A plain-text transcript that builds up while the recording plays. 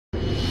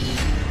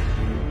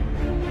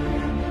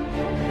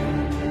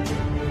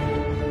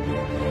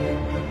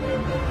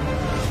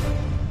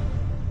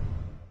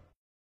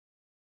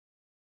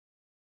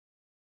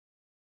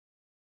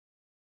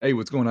Hey,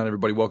 what's going on,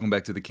 everybody? Welcome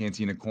back to the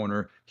Cantina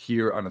Corner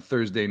here on a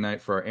Thursday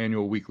night for our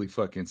annual weekly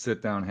fucking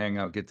sit down,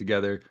 hangout, get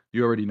together.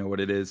 You already know what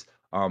it is.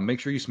 Make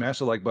sure you smash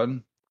the like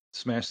button,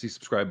 smash the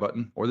subscribe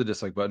button, or the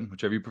dislike button,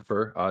 whichever you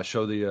prefer.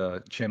 Show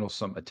the channel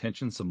some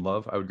attention, some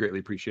love. I would greatly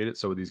appreciate it.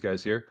 So would these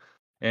guys here.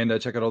 And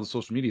check out all the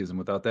social medias. And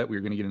without that,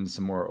 we're going to get into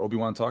some more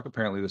Obi-Wan talk.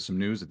 Apparently, there's some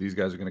news that these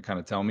guys are going to kind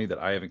of tell me that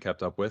I haven't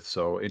kept up with.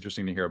 So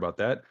interesting to hear about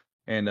that.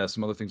 And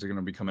some other things are going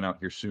to be coming out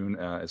here soon,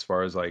 as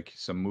far as like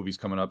some movies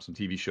coming up, some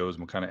TV shows,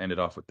 and we'll kind of end it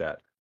off with that.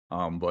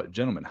 But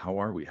gentlemen, how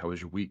are we? How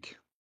was your week?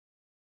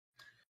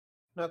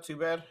 Not too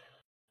bad.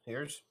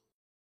 Here's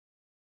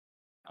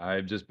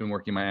I've just been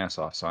working my ass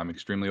off, so I'm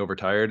extremely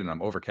overtired and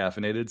I'm over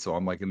caffeinated. So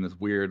I'm like in this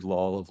weird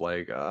lull of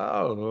like,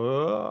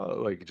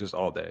 oh, like just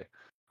all day,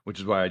 which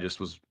is why I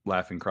just was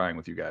laughing, crying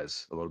with you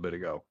guys a little bit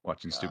ago,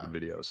 watching stupid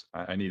videos.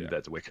 I needed Yeah,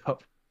 that to wake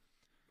up.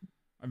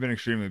 I've been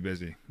extremely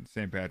busy. It's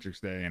St. Patrick's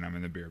Day, and I'm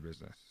in the beer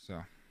business.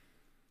 So,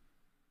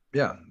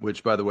 Yeah,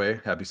 which by the way,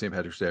 happy St.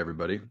 Patrick's Day,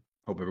 everybody.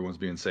 Hope everyone's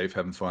being safe,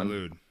 having fun.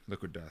 Salud,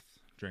 liquid death.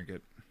 Drink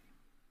it.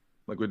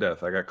 Liquid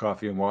Death. I got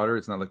coffee and water.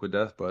 It's not Liquid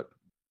Death, but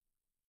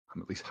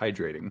I'm at least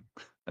hydrating.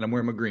 And I'm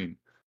wearing my green.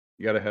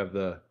 You got to have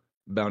the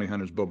Bounty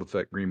Hunters Boba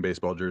Fett green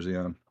baseball jersey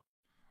on.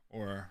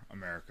 Or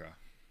America.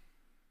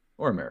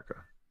 Or America.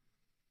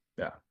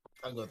 Yeah.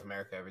 I'll go with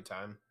America every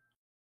time.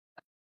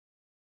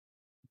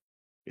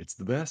 It's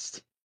the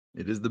best.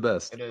 It is the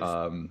best. It is.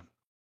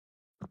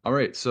 All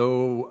right.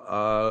 So,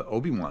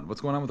 Obi-Wan,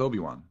 what's going on with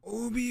Obi-Wan?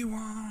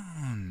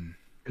 Obi-Wan.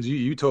 Because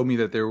you told me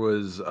that there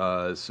was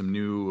some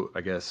new,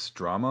 I guess,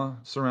 drama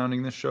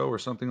surrounding this show or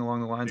something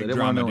along the lines. I Big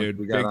didn't want to drama, know if dude.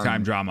 we got Big time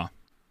on. drama.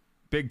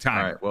 Big All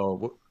time. right.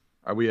 Well,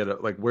 are we at a,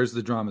 like, where's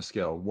the drama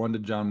scale? 1 to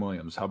John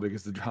Williams. How big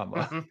is the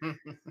drama?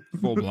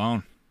 Full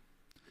blown.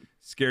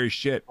 Scary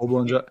shit. Full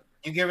blown.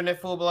 You giving it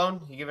full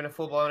blown? You giving it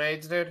full blown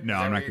AIDS, dude? No,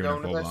 I'm not giving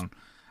it full blown.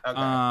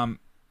 Okay.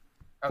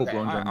 Full Okay.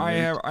 blown John I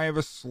Williams. have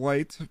a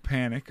slight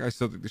panic. I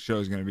still think the show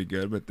is going to be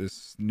good, but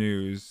this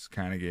news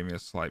kind of gave me a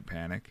slight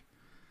panic.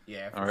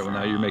 Yeah. All right. Well,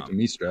 now you're making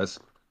me stress.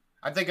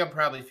 I think I'm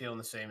probably feeling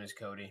the same as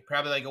Cody.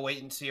 Probably like a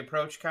wait and see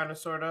approach, kind of,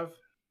 sort of.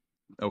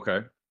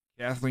 Okay.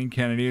 Kathleen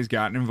Kennedy has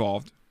gotten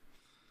involved.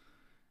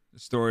 The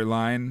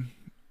storyline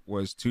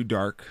was too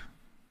dark,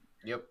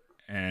 Yep.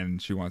 and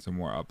she wants a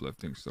more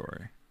uplifting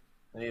story.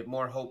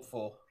 More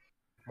hopeful,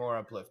 more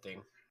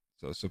uplifting.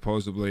 So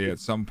supposedly at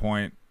some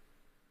point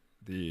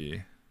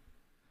the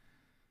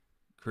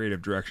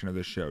creative direction of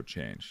the show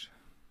changed.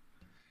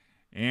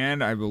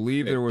 And I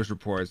believe there was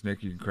reports,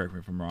 Nick, you can correct me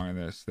if I'm wrong on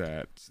this,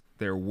 that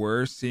there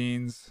were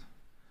scenes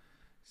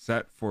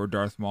set for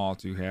Darth Maul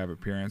to have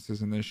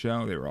appearances in this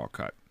show. They were all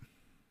cut.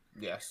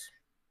 Yes.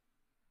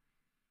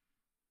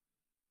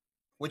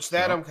 Which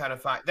that I'm kind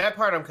of fine. That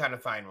part I'm kind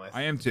of fine with.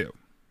 I am too.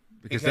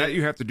 Because that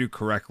you have to do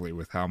correctly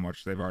with how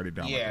much they've already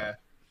done with Yeah. it.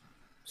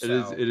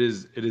 So, It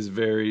is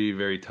very,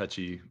 very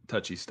touchy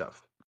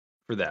stuff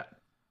for that.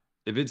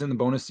 If it's in the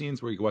bonus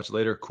scenes where you can watch it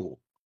later, cool.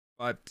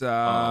 But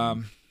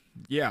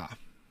yeah,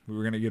 we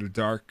were gonna get a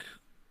dark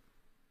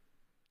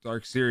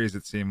series.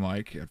 It seemed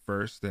like at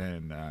first,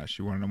 and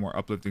she wanted a more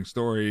uplifting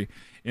story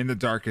in the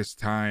darkest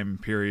time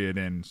period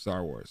in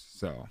Star Wars.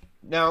 So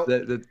now,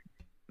 that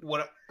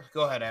what?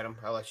 Go ahead, Adam.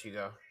 I'll let you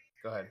go.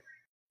 Go ahead.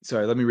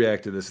 Sorry, let me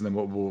react to this and then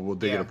we'll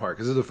dig it Yeah. apart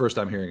because this is the first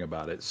time hearing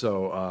about it.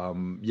 So,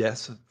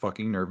 yes,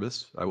 fucking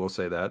nervous. I will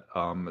say that,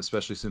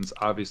 especially since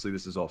obviously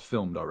this is all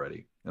filmed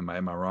already. Am I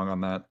wrong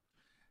on that?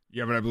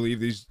 yeah, but I believe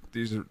these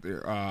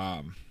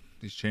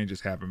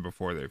changes happened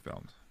before they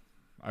filmed.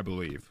 I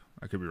believe.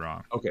 I could be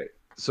wrong. Okay,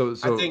 I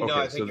think okay,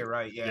 I think you're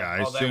right. Yeah. Yeah,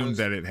 I All assumed was-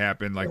 that it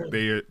happened. Like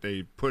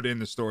they put in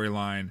the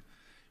storyline.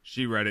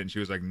 She read it and she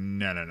was like,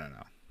 no.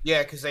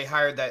 Yeah, because they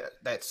hired the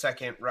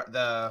second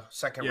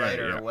Yeah,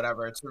 writer yeah. or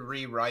whatever to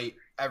rewrite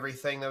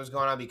everything that was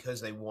going on because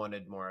they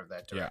wanted more of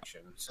that Yeah.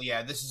 direction. So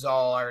yeah, this is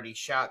all already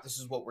shot. This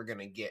is what we're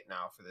gonna get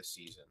now for this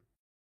season.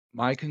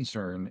 My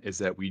concern is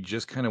that we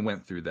just kind of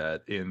went through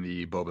that in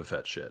the Boba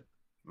Fett shit.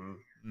 Mhm.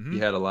 You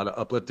had a lot of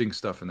uplifting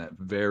stuff in that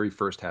very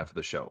first half of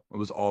the show. It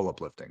was all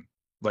uplifting.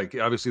 Like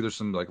obviously there's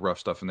some like rough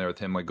stuff in there with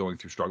him like going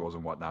through struggles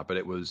and whatnot, but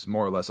it was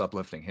more or less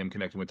uplifting. Him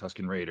connecting with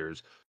Tusken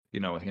Raiders,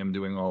 him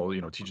doing all,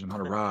 teaching them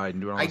how to ride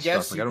and doing all I this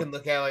guess stuff. you can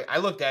look at it like I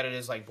looked at it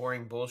as like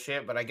boring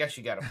bullshit, but I guess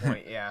you got a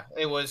point. Yeah,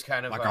 it was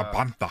kind of Like a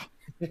panther.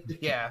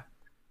 yeah.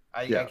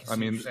 I Yeah, can see I what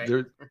mean, you're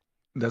saying.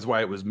 that's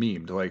why it was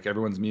memed. Like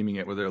everyone's memeing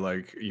it, where they're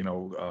like,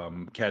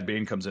 Cad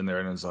Bane comes in there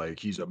and is like,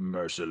 he's a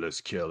merciless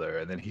killer,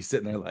 and then he's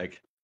sitting there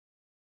like,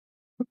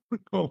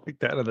 oh, like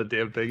that on the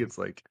damn thing. It's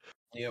like,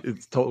 Yep.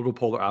 it's total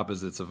polar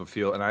opposites of a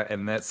feel,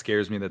 and that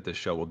scares me that this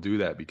show will do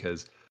that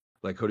because,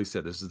 like Cody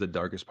said, this is the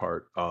darkest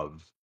part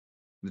of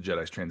the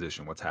Jedi's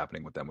transition. What's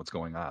happening with them? What's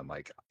going on?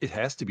 Like it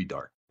has to be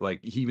dark. Like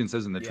he even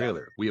says in the Yeah.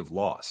 trailer, we have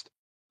lost.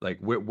 Like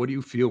what do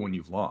you feel when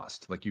you've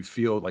lost? Like you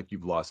feel like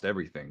you've lost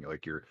everything.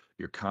 Like your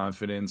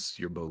confidence,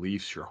 your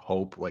beliefs, your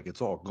hope. Like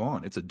it's all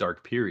gone. It's a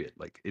dark period.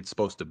 Like it's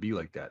supposed to be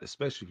like that,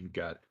 especially if you've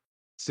got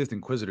Sith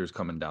Inquisitors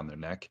coming down their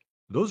neck.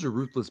 Those are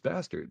ruthless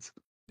bastards.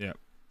 Yeah.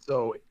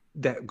 So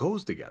that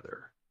goes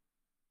together.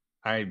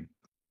 I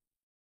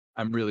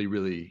I'm really,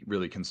 really,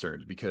 really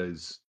concerned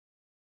because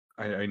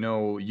I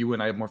know you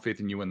and I have more faith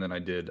in you than I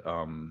did.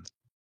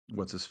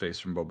 What's his face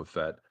from Boba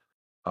Fett?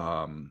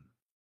 Um,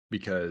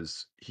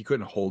 because he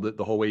couldn't hold it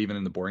the whole way, even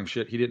in the boring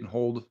shit. He didn't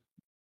hold,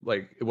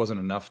 like, it wasn't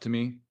enough to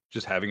me.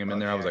 Just having him in Oh,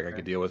 there, the I was like, I actor.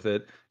 could deal with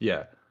it.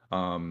 Yeah.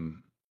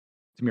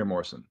 Tamir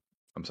Morrison.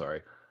 I'm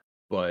sorry.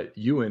 But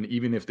Ewan,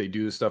 even if they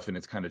do this stuff and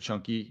it's kind of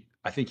chunky,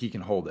 I think he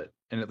can hold it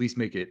and at least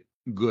make it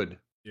good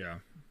Yeah.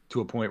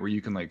 to a point where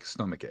you can like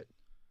stomach it.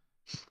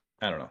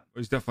 I don't know.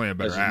 He's definitely a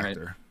better That's just my-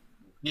 actor.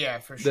 Yeah,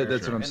 for sure.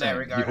 That's what I'm In saying.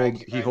 that regard,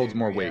 He holds do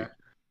more agree, weight. yeah.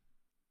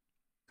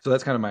 So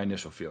that's kind of my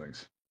initial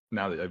feelings.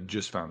 Now that I've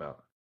just found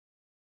out.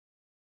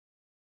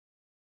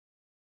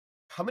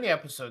 How many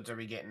episodes are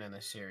we getting in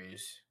this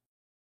series?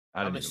 I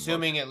didn't I'm even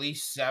assuming look. at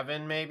least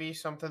 7, maybe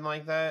something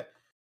like that.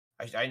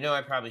 I know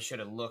I probably should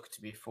have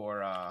looked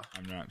before. I'm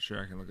not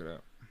sure. I can look it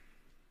up.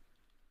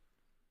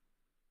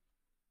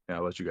 Yeah,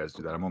 I'll let you guys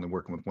do that. I'm only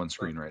working with one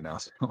screen right now,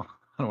 so I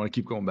don't want to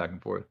keep going back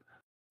and forth.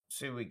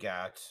 See what we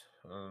got.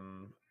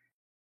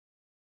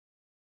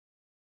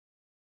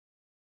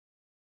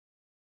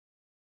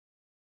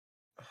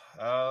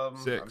 I'm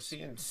 6.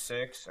 seeing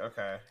 6.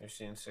 Okay, you're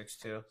seeing 6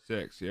 too.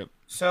 6. Yep.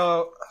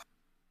 So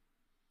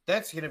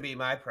that's gonna be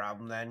my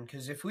problem then,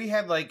 because if we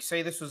had like,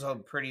 say, this was a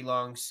pretty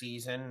long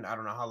season, I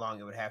don't know how long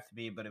it would have to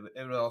be, but it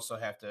would also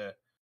have to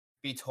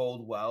be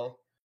told well.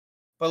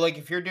 But like,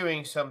 if you're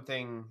doing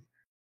something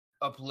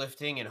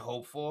uplifting and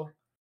hopeful,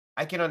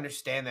 I can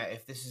understand that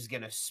if this is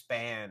gonna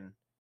span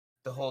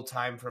the whole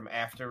time from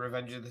after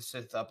Revenge of the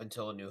Sith up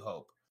until A New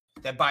Hope,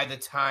 that by the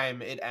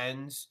time it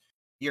ends,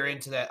 you're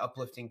into that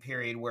uplifting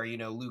period where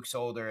Luke's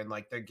older and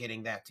like they're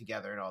getting that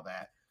together and all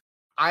that.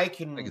 I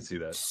can see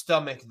that.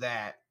 stomach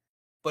that,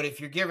 but if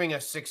you're giving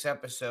us 6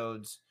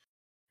 episodes,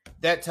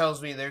 that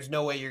tells me there's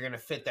no way you're going to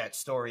fit that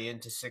story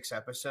into 6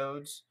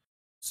 episodes.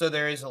 So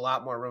there is a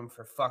lot more room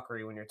for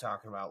fuckery when you're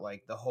talking about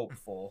like the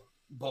hopeful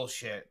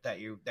bullshit that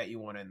you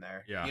want in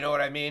there. Yeah. You know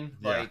what I mean?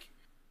 Yeah. Like,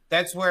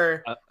 that's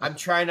where I- I'm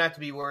trying not to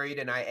be worried,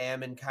 and I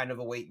am in kind of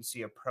a wait and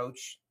see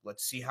approach.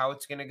 Let's see how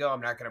it's going to go.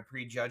 I'm not going to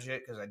prejudge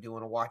it because I do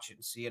want to watch it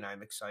and see, and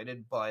I'm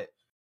excited. But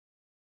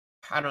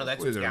I don't know.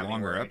 That's Hopefully what's they're got me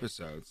longer worried.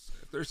 episodes.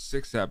 If there's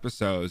 6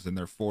 episodes and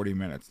they're 40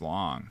 minutes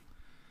long,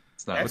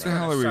 It's not. what That's the bad.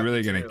 hell are kinda we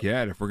really sucky, gonna too.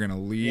 get if we're gonna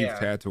leave Yeah.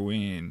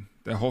 Tatooine?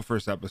 The whole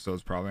first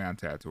episode's probably on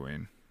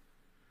Tatooine,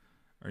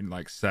 or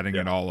like setting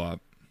Yeah. it all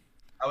up,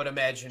 I would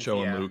imagine.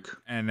 Showing yeah.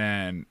 Luke. and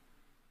then,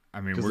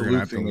 I mean, 'Cause we're the gonna Luke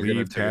have to thing, they're gonna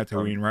leave take it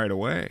from- Tatooine right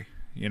away.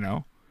 You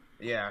know,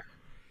 Yeah.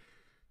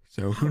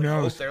 so who I hope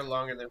knows? they're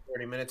longer than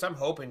 40 minutes. I'm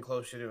hoping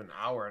closer to an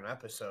hour an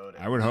episode.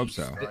 I would hope least.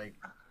 so. Like,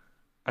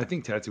 I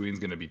think Tatooine's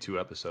going to be 2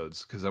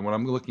 episodes because when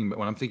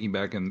I'm thinking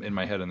back in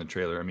my head in the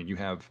trailer, I mean, you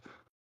have,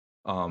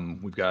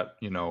 we've got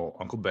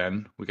Uncle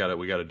Ben. We got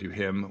to do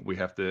him.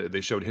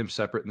 They showed him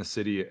separate in the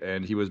city,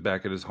 and he was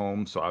back at his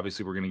home. So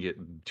obviously we're going to get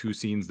 2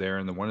 scenes there,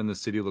 and the one in the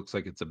city looks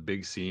like it's a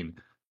big scene,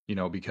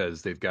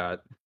 because they've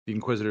got the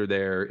Inquisitor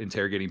there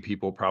interrogating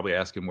people, probably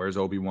asking where's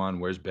Obi-Wan,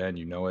 where's Ben.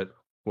 You know it.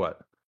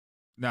 What?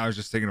 No, I was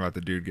just thinking about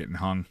the dude getting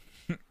hung.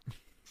 Yeah,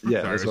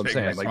 Sorry, that's I what was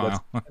I'm making saying. a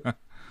Like smile.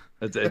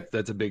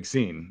 that's a big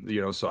scene,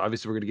 So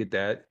obviously we're gonna get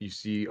that. You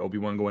see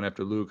Obi-Wan going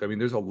after Luke. I mean,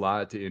 there's a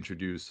lot to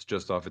introduce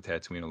just off of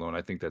Tatooine alone.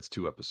 I think that's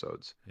 2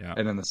 episodes. Yeah.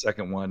 And then the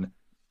second one,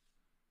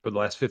 for the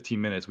last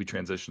 15 minutes, we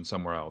transition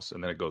somewhere else,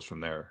 and then it goes from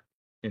there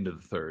into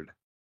the third.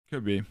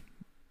 Could be.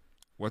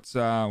 What's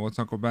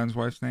Uncle Ben's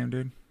wife's name,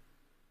 dude?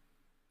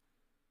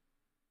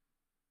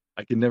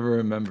 I can never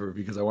remember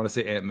because I want to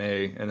say Aunt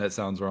May, and that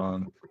sounds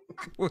wrong.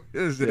 What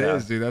is it? Yeah.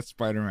 Is, dude. That's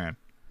Spider-Man.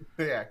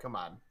 yeah, come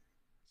on.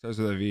 Starts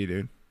with a V,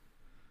 dude.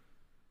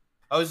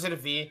 Oh, is it a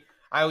V?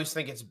 I always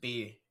think it's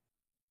B.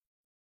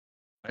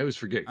 I always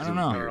forget. 'cause I don't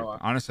it was know. weird.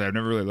 Honestly, I've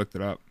never really looked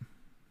it up.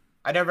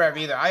 I never have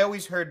either. I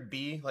always heard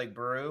B, like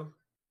Baru,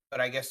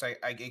 but I guess it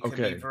could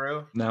Okay. be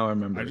Baru. Now I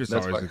remember. I just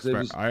That's always why, 'cause it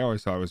expect. was- I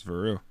always thought it was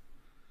Veru.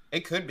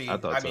 It could be. I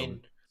thought I so.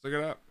 mean, Look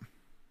it up.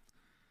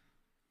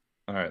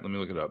 All right, let me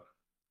look it up.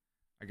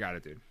 I got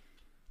it, dude.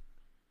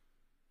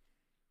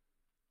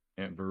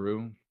 Aunt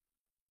Beru.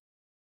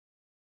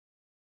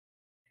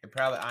 it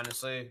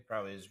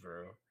probably is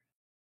Baru.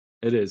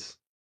 It is.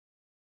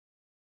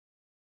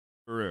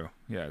 Baru.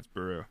 Yeah, it's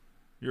Baru.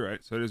 You're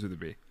right. So it is with a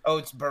B. Oh,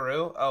 it's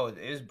Baru. Oh, it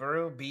is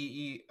Baru.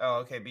 Oh,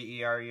 okay.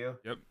 Beru.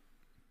 Yep.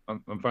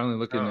 I'm finally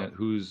looking Oh. at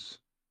who's.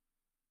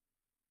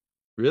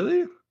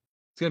 Really?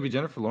 It's gonna be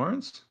Jennifer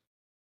Lawrence.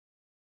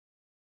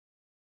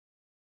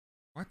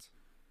 What?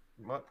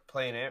 What,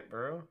 playing Aunt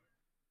Baru?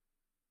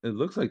 It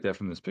looks like that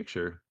from this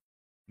picture.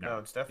 No,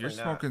 it's You're definitely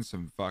not. smoking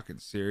some fucking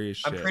serious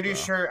shit. I'm pretty bro.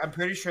 sure. I'm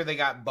pretty sure they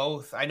got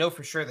both. I know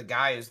for sure the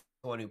guy is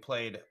the one who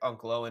played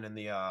Uncle Owen in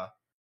the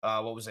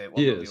what was it?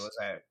 What He movie is. was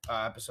that?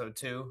 Episode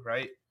 2,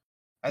 right?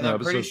 And No, I'm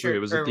pretty episode sure 3. It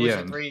was or at the was it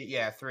end. 3?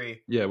 Yeah,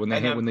 3. Yeah, when they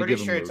And I'm when they pretty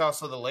give sure him it's Luke.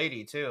 also the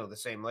lady too, the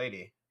same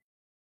lady.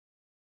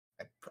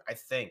 I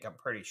think. I'm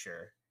pretty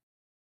sure.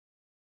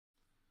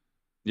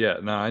 Yeah,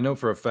 no, I know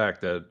for a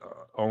fact that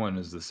Owen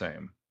is the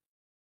same.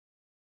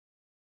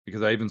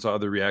 Because I even saw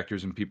other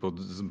reactors and people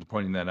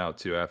pointing that out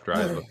too after I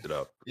had looked it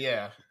up.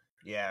 Yeah.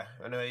 Yeah,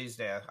 I know he's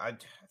there. I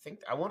think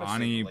I want to say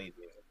Bonnie late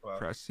as well.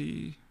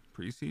 Pressy?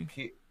 PC?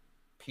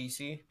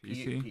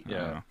 PC?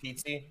 Yeah.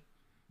 PC?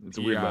 It's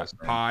a weird last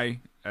name. Pi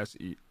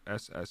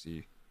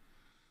SSE.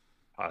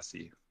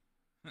 Posse.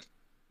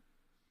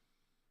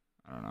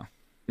 I don't know.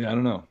 Yeah, I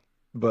don't know.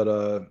 But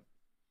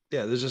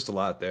yeah, there's just a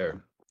lot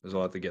there. There's a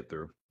lot to get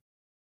through.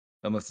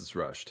 Unless it's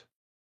rushed.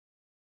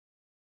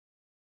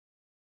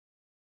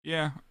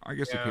 Yeah, I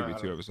guess it could be Yeah.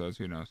 2 episodes.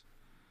 Who knows?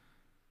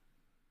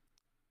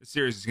 The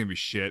series is gonna be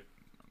shit.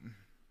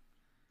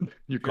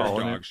 You're Pure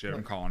calling dog it. shit.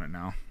 I'm calling it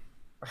now.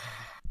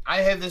 I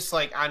have this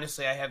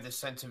honestly, I have this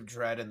sense of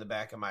dread in the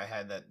back of my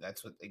head that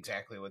that's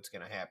exactly what's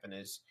going to happen.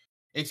 Is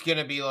it's going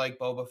to be like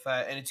Boba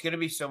Fett, and it's going to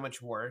be so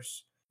much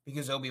worse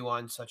because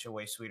Obi-Wan's such a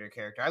way sweeter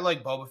character. I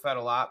like Boba Fett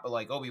a lot, but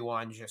like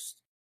Obi-Wan just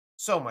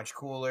so much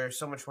cooler,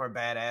 so much more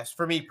badass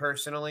for me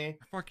personally.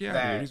 Fuck yeah,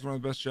 That- dude. He's one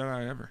of the best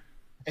Jedi ever.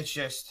 It's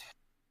just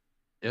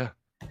Yeah.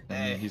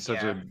 I mean, he's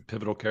such yeah. a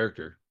pivotal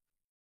character.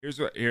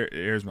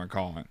 Here's my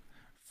calling.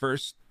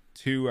 First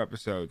 2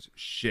 episodes,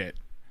 shit.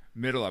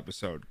 Middle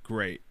episode,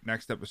 great.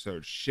 Next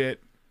episode,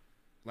 shit.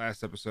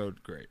 Last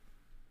episode, great.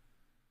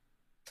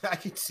 I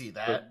can see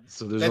that.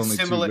 So there's That's only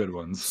similar- 2 good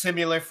ones.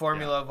 Similar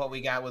formula of what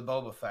we got with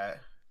Boba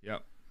Fett.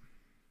 Yep.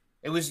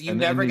 It was you And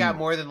the never got ending-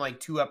 more than like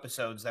 2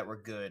 episodes that were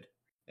good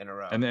in a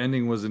row. And the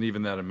ending wasn't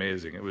even that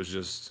amazing. It was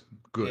just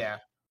good. Yeah.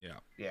 Yeah.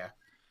 Yeah.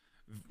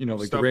 You know,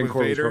 like Stuff the with Rancor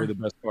was Vader. probably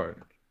the best part.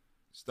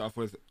 Stuff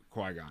with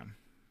Qui-Gon.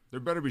 There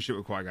better be shit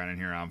with Qui-Gon in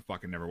here. I'm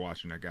fucking never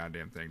watching that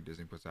goddamn thing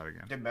Disney puts out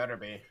again. There better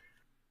be.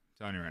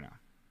 telling you right now.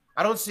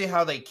 I don't see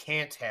how they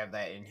can't have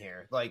that in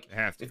here. Like, They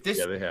have to. if this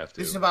Yeah, they have to.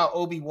 this is about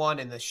Obi-Wan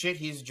and the shit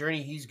his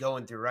journey he's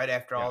going through right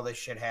after Yeah. all this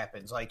shit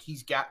happens. Like,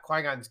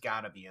 Qui-Gon's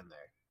got to be in there.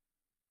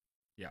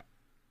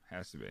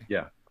 Has to be.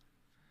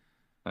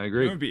 I It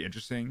agree. would be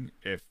interesting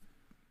if,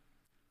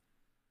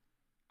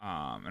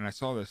 and I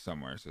saw this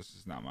somewhere, so this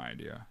is not my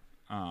idea.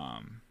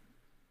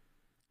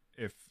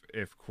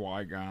 If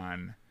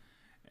Qui-Gon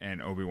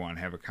and Obi-Wan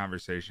have a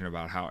conversation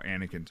about how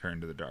Anakin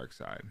turned to the dark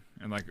side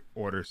and like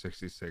Order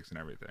 66 and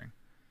everything.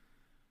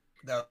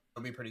 That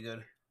would be pretty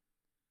good.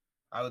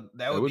 That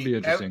That would would be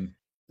interesting.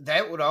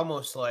 That would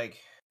almost like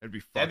That'd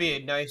be that'd be a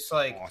fucking nice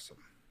like awesome.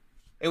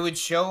 it would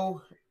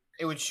show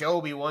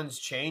Obi-Wan's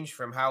change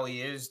from how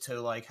he is to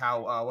like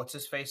how what's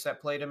his face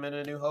that played him in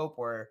A New Hope,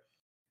 where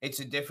it's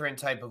a different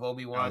type of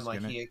Obi-Wan. Alice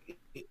Like Guinness.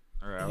 he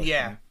Or Alice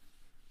Yeah. Guinness.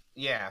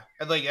 yeah,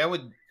 and like that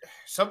would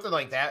something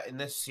like that in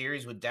this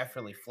series would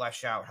definitely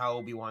flesh out how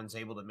Obi-Wan's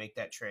able to make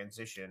that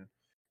transition,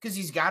 because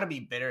he's got to be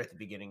bitter at the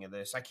beginning of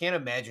this. I can't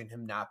imagine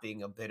him not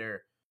being a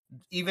bitter,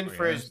 even Oh, he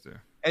for has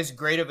to. as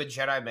great of a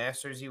Jedi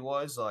Master as he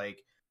was.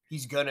 Like,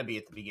 he's gonna be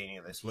at the beginning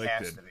of this. He has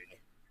Conflicted. to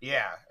be.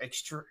 Yeah,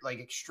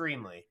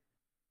 extremely.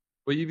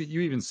 Well, you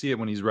even see it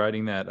when he's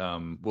riding that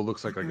what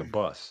looks like a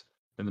bus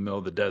in the middle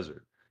of the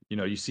desert. You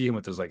know, you see him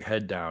with his like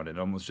head down and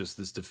almost just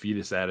this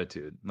defeatist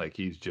attitude, like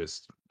he's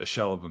just a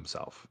shell of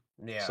himself.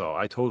 Yeah. So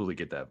I totally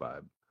get that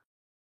vibe.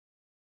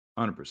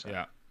 100%.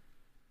 Yeah.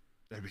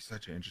 That'd be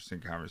such an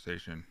interesting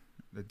conversation.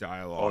 The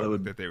dialogue that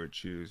would- that they would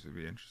choose would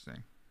be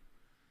interesting.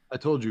 I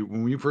told you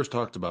when we first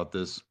talked about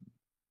this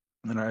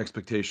and our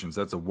expectations,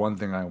 that's the one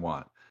thing I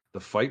want. The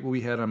fight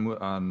we had on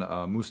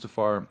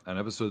Mustafar on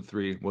episode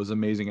 3 was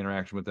amazing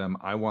interaction with them.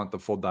 I want the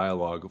full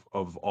dialogue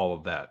of all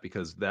of that,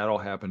 because that all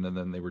happened and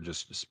then they were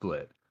just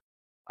split.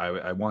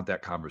 I want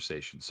that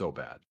conversation so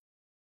bad,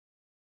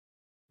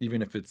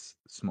 even if it's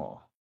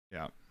small.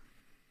 Yeah.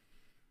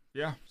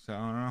 Yeah. So I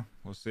don't know.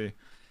 We'll see.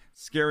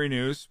 Scary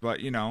news, but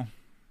you know,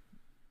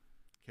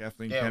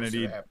 Kathleen Yeah, we'll see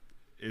Kennedy what happens.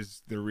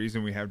 is the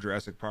reason we have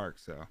Jurassic Park.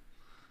 So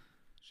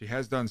she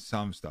has done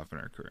some stuff in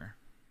her career.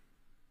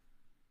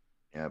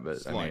 Yeah, but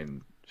Slight. I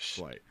mean,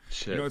 Slight.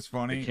 shit. You know what's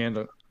funny? They can't.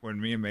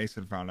 When me and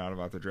Mason found out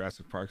about the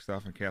Jurassic Park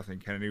stuff and Kathleen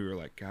Kennedy, we were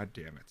like, God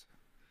damn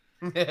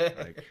it.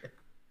 Like,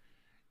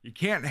 you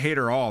can't hate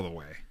her all the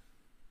way.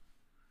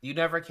 You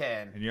never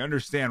can. And you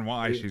understand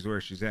why she's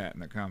where she's at in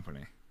the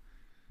company.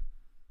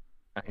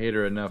 I hate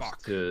her enough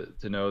Fuck. to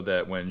know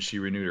that when she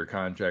renewed her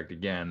contract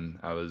again,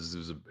 it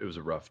was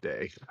a rough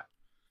day.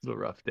 It was a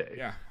rough day.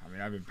 Yeah. I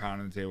mean, I've been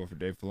pounding the table for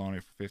Dave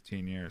Filoni for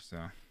 15 years,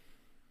 so.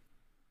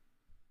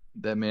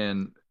 That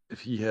man, if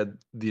he had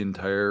the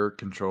entire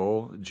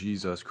control,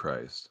 Jesus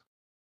Christ.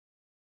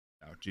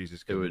 No,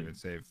 Jesus couldn't would- even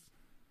save.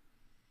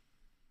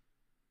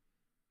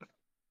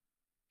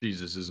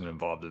 Jesus isn't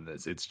involved in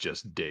this. It's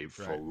just Dave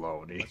Right.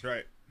 Filoni. That's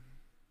right.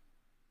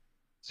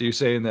 So you're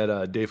saying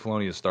that Dave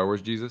Filoni is Star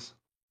Wars Jesus?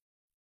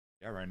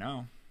 Yeah, right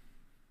now.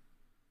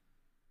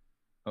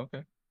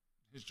 Okay.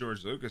 His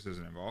George Lucas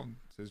isn't involved.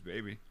 It's his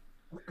baby.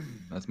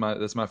 That's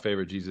my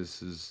favorite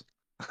Jesus is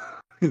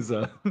Dave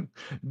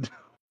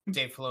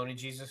Filoni,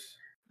 Jesus.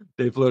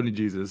 Dave Filoni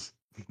Jesus.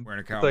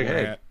 Wearing a cowboy like,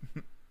 hey. hat.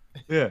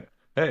 Yeah.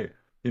 Hey,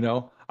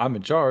 I'm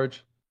in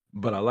charge,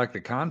 but I like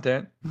the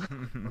content.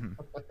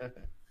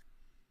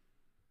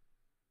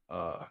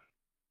 God,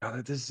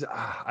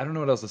 I don't know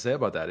what else to say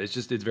about that. It's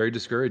very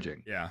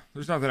discouraging. Yeah,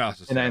 there's nothing else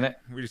to say. And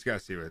We just gotta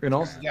see what. and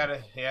also- You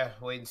gotta,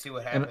 wait and see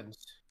what And-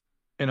 happens.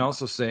 And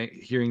also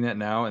hearing that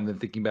now and then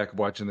thinking back of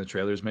watching the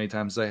trailers many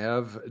times as I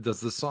have, does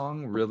the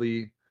song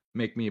really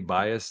make me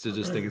biased to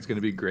just think it's going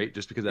to be great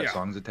just because that Yeah.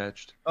 song's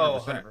attached? Oh,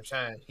 100%.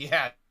 100%.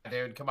 Yeah,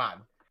 dude, come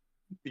on.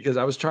 Because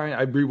I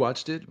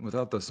rewatched it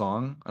without the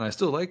song and I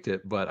still liked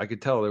it, but I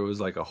could tell there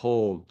was like a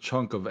whole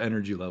chunk of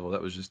energy level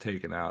that was just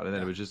taken out. And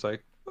then it was just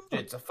like,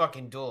 It's a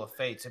fucking duel of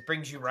fates. It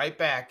brings you right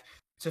back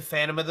to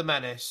Phantom of the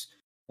Menace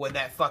when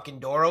that fucking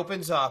door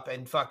opens up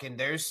and fucking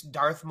there's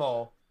Darth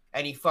Maul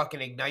and he fucking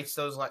ignites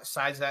those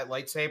sides of that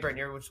lightsaber and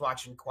you're just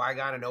watching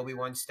Qui-Gon and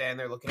Obi-Wan stand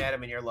there looking at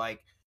him and you're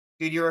like,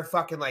 dude, you're a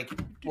fucking like,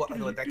 what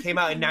that came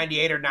out in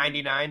 98 or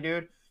 99,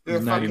 dude? You're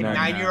a fucking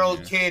 99, 9-year-old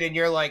yeah. kid and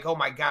you're like, oh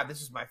my God,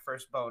 this is my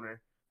first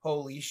boner.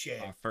 Holy shit.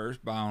 My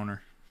first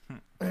boner.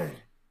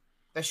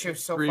 That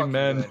shit's so Three fucking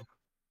men.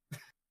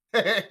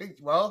 good.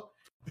 Well,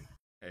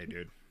 Hey,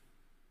 dude.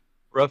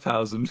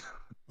 roughhousing.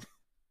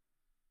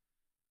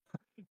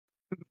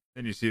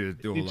 Then you see the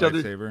dual Each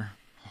other- lightsaber.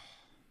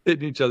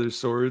 Hitting each other's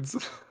swords.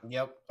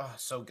 yep. Oh,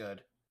 so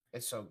good.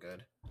 It's so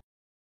good.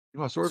 You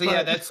want a sword So yeah,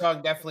 fight? that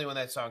song definitely when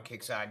that song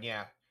kicks on,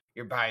 yeah,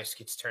 your bias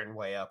gets turned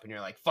way up, and you're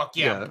like, "Fuck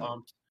yeah, I'm Yeah.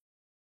 pumped."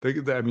 They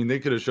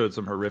could have showed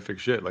some horrific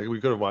shit. Like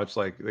we could have watched,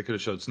 like they could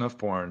have showed snuff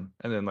porn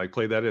and then like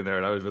played that in there,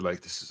 and I would have been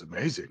like, "This is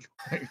amazing."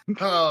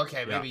 Oh,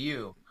 okay, Yeah. maybe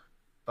you,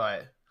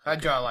 but I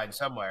draw a line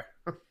somewhere.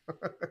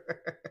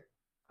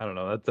 I don't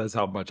know. That's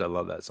how much I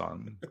love that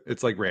song.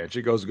 It's like ranch.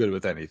 It goes good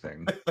with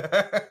anything.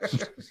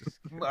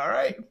 All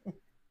right.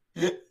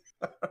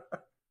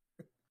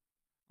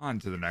 On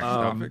to the next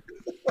Um, topic.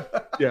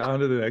 Yeah, on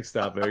to the next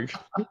topic.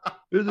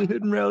 There's a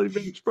hidden rally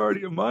bench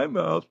party in my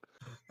mouth.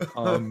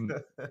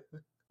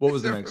 What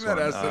was the next That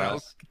one?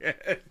 SNL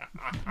skit.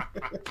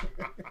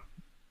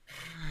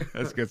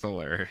 That skit's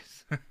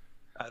hilarious.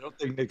 I don't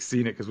think Nick's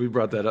seen it because we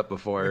brought that up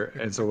before,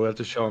 and so we'll have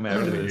to show him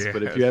after this.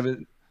 But if Yes. you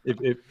haven't,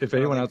 if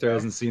anyone think out there so.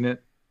 hasn't seen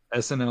it,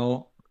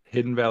 SNL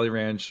Hidden Valley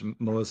Ranch,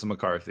 Melissa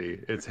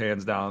McCarthy. It's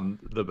hands down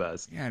the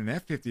best. Yeah, and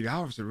that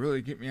 $50 would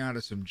really get me out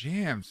of some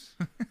jams.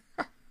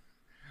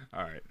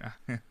 All right.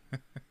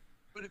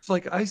 But it's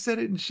like I said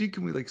it, and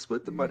can we like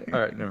split the money? All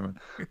right, never mind.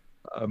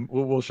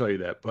 We'll show you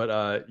that.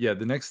 But yeah,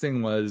 the next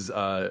thing was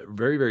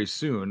very very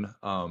soon.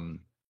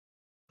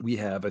 We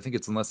have, I think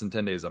it's in less than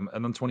 10 days. And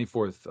on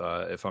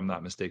 24th, if I'm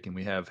not mistaken,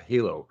 we have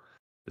Halo,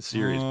 the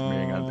series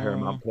premiering on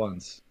Paramount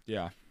Plus.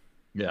 Yeah.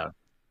 Yeah.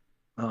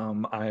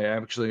 I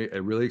actually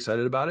am really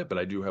excited about it, but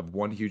I do have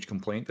one huge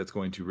complaint that's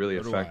going to really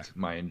So do affect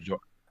my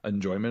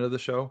enjoyment of the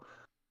show.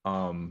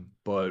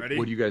 But Ready?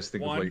 what do you guys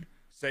think of One, like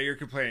say your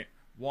complaint.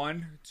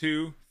 1,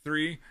 2,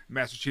 3,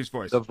 Master Chief's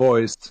voice. the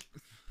voice?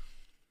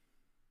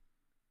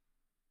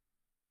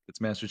 It's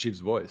Master Chief's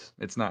voice.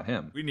 It's not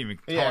him. We didn't even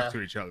Yeah. talk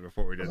to each other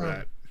before we did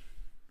that.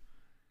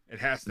 It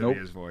has to Nope. be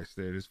his voice,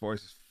 dude. His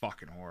voice is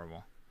fucking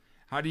horrible.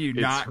 How do you It's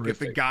not get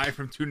the horrific. guy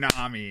from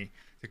Toonami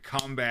to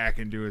come back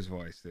and do his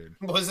voice, dude?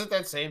 Was it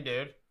that same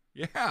dude?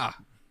 Yeah.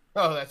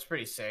 Oh, that's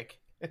pretty sick.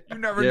 You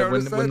never Yeah,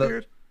 noticed when that, the-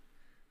 dude?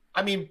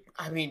 I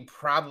mean,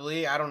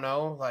 probably. I don't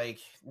know. Like,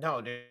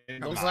 no, dude.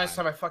 When was the last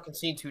on. time I fucking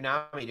seen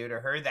Toonami, dude,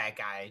 or heard that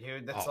guy,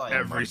 dude? That's Oh, like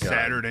every my God.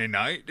 Saturday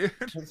night, dude.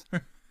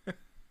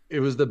 It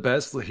was the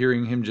best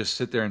hearing him just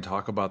sit there and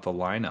talk about the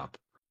lineup.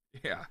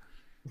 Yeah.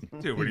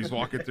 Dude, when he's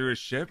walking through his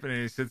ship and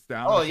he sits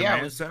down Oh, in the yeah, it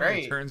command was center and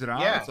great. turns it on,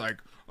 Yeah. it's like,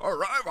 all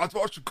right, let's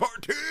watch some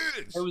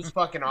cartoons. It was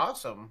fucking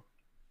awesome.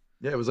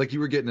 Yeah, it was like you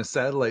were getting a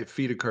satellite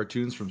feed of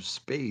cartoons from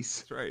space.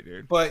 That's right,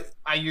 dude. But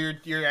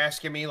you're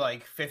asking me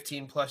like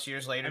 15 plus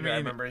years later, do I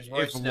remember his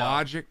voice? if No.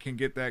 Logic can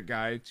get that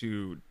guy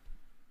to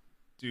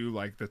do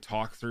like the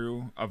talk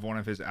through of one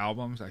of his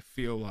albums, I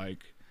feel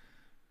like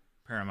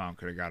Paramount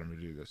could have got him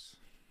to do this.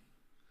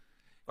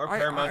 Or I-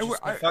 Paramount I just would-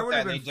 I fuck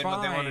would've that. They been did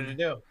what they wanted to fine.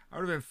 do. I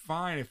would have been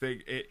fine if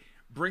they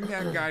bring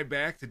that guy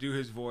back to do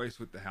his voice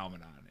with the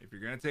helmet on. If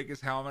you're gonna take his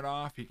helmet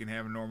off, he can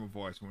have a normal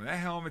voice. But when that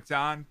helmet's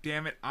on,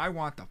 damn it, I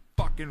want the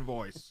fucking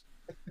voice.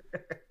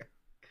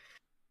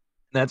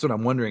 That's what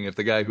I'm wondering, if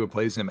the guy who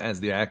plays him as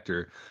the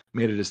actor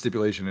made it a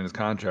stipulation in his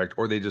contract,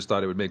 or they just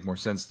thought it would make more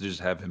sense to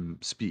just have him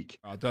speak.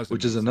 Well, it doesn't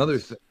Which make is another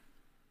sense.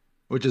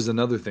 Which is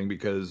another thing,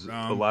 because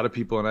a lot of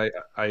people, and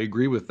I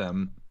agree with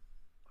them,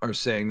 are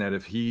saying that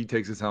if he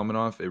takes his helmet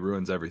off, it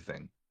ruins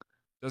everything.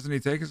 Doesn't he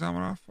take his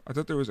helmet off? I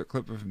thought there was a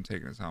clip of him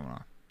taking his helmet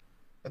off.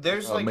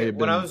 There's Oh, it like may have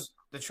when I been- was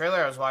the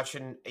trailer I was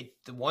watching,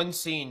 the one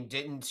scene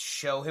didn't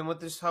show him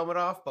with his helmet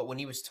off, but when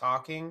he was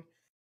talking,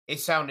 it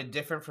sounded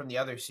different from the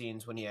other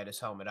scenes when he had his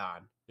helmet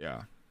on.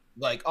 Yeah.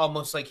 Like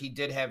almost like he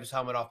did have his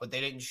helmet off, but they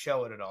didn't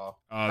show it at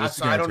all. Oh, this is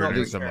So I gonna don't know turn for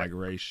into some sure. like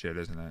race shit,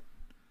 isn't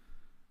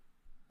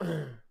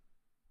it?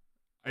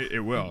 It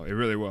will. It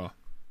really will.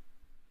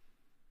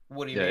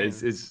 What do you Yeah, mean?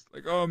 it's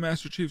Like, oh,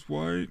 Master Chief's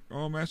white.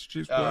 Oh, Master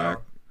Chief's Oh. black.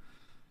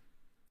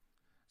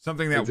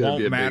 Something that It's gonna be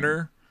won't a big-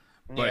 matter,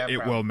 but Yeah, it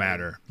will probably.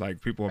 matter.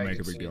 Like people will I make a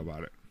can big see. deal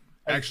about it.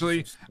 I can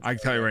Actually, see I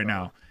can tell you right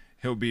now,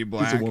 he'll be a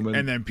black, woman.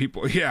 and then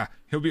people, yeah,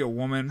 he'll be a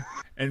woman,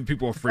 and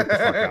people will freak the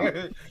fuck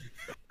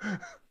out.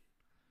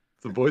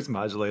 the voice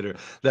modulator.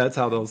 That's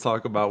how they'll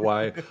talk about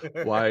why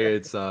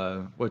it's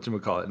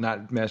whatchamacallit,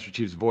 not Master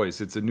Chief's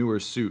voice. It's a newer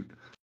suit.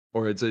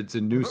 or it's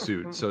a new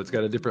suit, so it's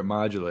got a different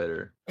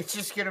modulator. It's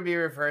just gonna be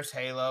reverse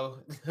Halo.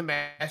 The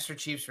Master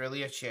Chief's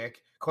really a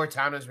chick.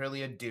 Cortana's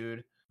really a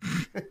dude.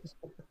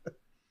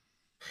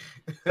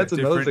 That's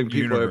another thing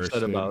people are universe,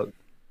 upset dude. about.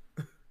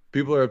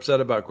 People are upset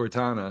about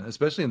Cortana,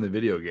 especially in the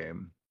video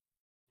game.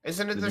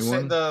 Isn't it The the new sa-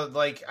 one? the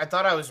like? I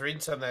thought I was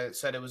reading something that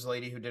said it was a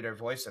lady who did her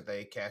voice that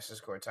they cast as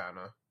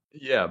Cortana.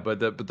 Yeah, but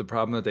the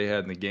problem that they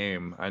had in the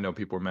game, I know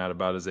people were mad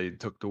about, is they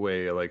took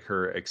away like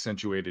her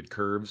accentuated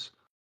curves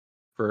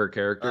for her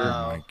character.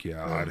 Oh my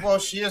God. Well,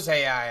 she is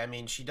AI. I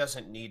mean, she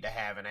doesn't need to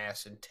have an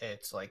ass and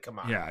tits. Like, come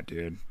on. Yeah,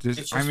 dude. It's Just,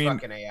 just I mean,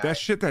 fucking AI. that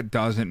shit that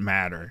doesn't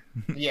matter.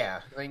 Yeah,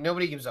 like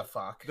nobody gives a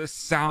fuck. The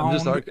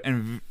sound like-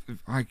 and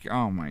like,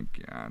 oh my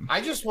God.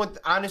 I just want,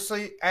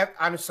 honestly,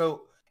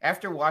 so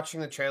after watching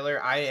the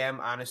trailer, I am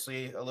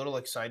honestly a little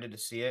excited to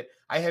see it.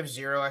 I have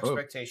zero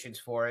expectations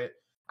for it.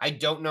 I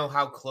don't know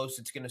how close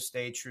it's going to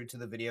stay true to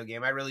the video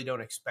game. I really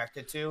don't expect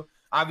it to.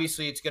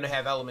 Obviously, it's going to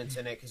have elements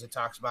in it because it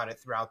talks about it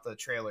throughout the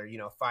trailer, you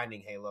know,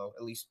 finding Halo,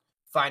 at least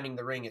finding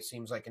the ring, it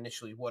seems like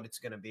initially what it's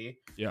going to be.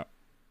 Yeah.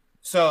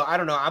 So I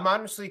don't know. I'm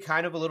honestly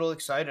kind of a little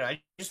excited.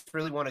 I just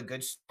really want a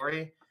good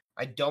story.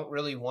 I don't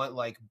really want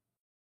like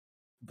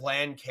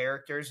bland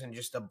characters and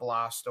just a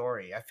blah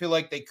story. I feel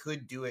like they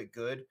could do it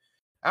good.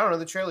 I don't know.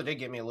 The trailer did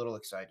get me a little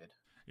excited.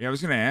 Yeah, I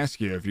was going to ask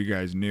you if you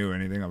guys knew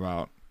anything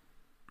about,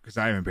 because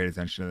I haven't paid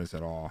attention to this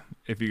at all.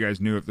 If you guys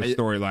knew if the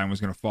storyline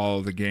was going to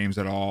follow the games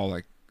at all,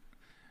 like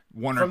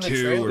one or From the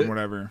two trailer- or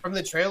whatever. From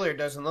the trailer, it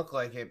doesn't look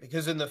like it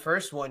because in the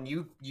first one,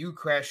 you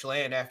crash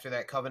land after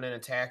that Covenant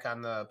attack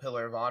on the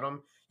Pillar of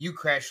Autumn. You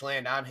crash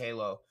land on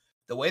Halo.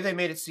 The way they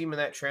made it seem in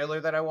that trailer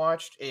that I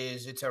watched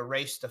is it's a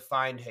race to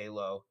find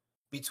Halo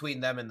between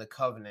them and the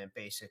Covenant,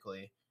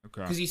 basically.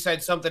 Okay. Because he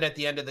said something at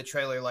the end of the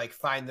trailer like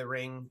 "Find the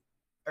ring"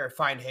 or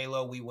 "Find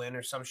Halo, we win"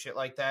 or some shit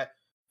like that.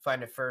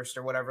 Find it first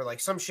or whatever, like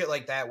some shit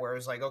like that. Where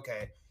it's like,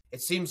 okay,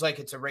 it seems like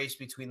it's a race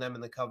between them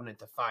and the Covenant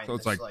to find. So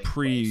it's this, like place.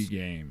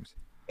 pre-games.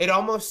 It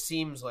almost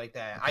seems like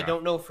that. I Okay.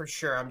 don't know for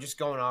sure. I'm just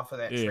going off of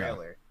that Yeah.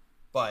 trailer,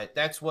 but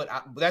that's what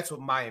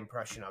my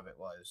impression of it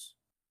was.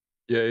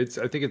 Yeah,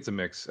 I think it's a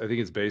mix. I think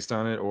it's based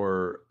on it,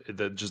 or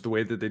just the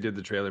way that they did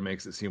the trailer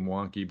makes it seem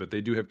wonky. But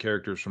they do have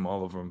characters from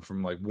all of them,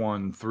 from like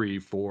 1, 3,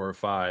 4,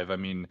 5. I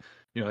mean,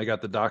 you know, they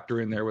got the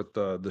doctor in there with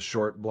the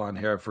short blonde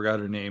hair. I forgot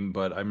her name,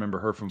 but I remember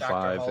her from Dr.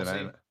 5,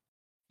 Halsey.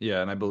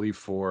 and I believe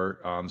 4.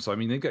 So I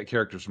mean, they've got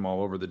characters from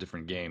all over the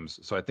different games.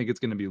 So I think it's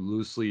going to be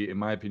loosely, in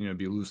my opinion, it'll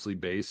be loosely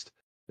based,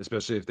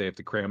 especially if they have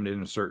to cram it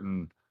in a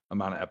certain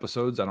amount of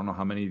episodes. I don't know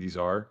how many of these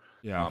are.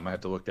 Yeah. I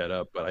have to look that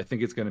up, but I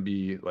think it's going to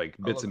be like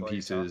I'll bits look and while you're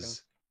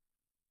pieces,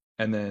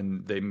 and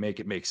then they make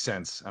it make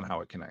sense on how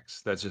it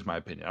connects. That's just my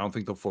opinion. I don't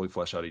think they'll fully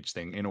flesh out each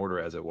thing in order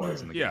as it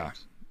was in the Yeah.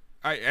 games.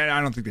 And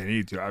I don't think they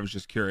need to. I was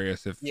just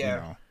curious if,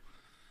 Yeah.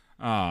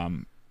 you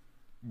know,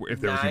 if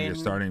there was going to be a 9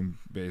 starting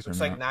base or It's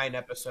not. like 9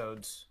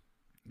 episodes.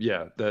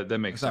 Yeah, that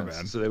makes That's not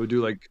sense. bad. So they would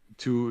do like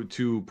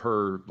two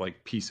per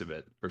like piece of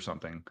it or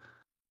something.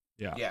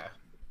 Yeah. Yeah.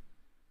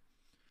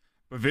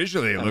 But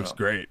visually, it I don't looks know.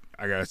 great.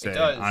 I got to say,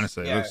 does,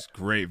 honestly, yeah. it looks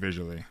great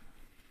visually.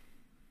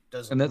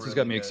 Does And that's what's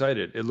got really me good.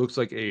 excited. It looks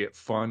like a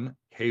fun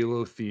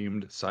Halo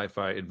themed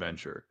sci-fi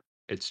adventure.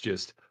 It's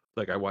just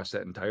like I watched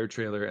that entire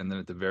trailer, and then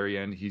at the very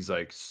end, he's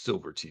like,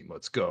 "Silver Team,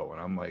 let's go!" And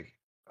I'm like,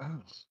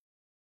 "Oh."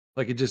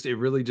 Like it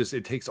really just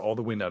it takes all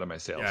the wind out of my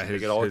sails. Yeah, I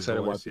get all his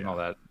excited voice, watching yeah. all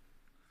that,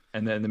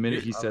 and then the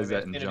minute he Oh, says maybe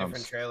that and I've seen a different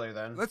jumps, trailer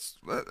then.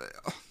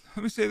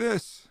 Let me say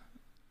this.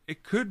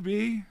 It could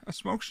be a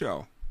smoke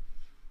show.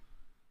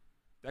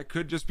 That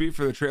could just be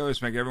for the trailers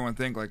to make everyone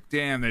think like,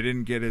 damn, they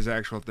didn't get his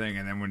actual thing.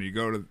 And then when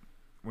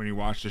you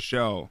watch the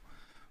show,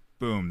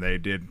 boom, they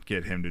did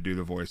get him to do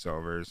the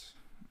voiceovers.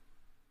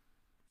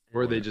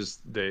 or they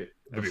That'd be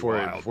before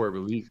wild.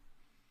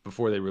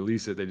 they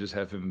release it, they just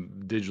have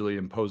him digitally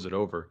impose it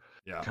over.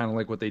 Yeah. Kind of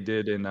like what they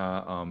did in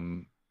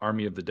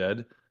Army of the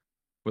Dead,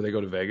 where they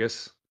go to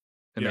Vegas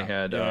and Yeah. they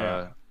had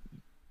Yeah.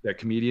 that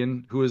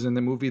comedian who was in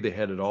the movie. They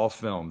had it all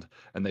filmed,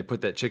 and they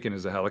put that chicken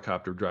as a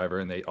helicopter driver,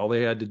 and all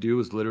they had to do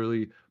was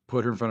literally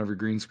put her in front of a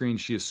green screen.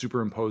 She is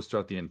superimposed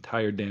throughout the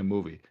entire damn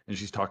movie, and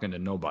she's talking to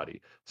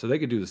nobody. So they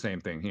could do the same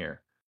thing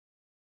here.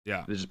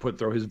 Yeah. They just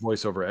throw his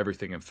voice over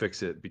everything and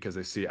fix it because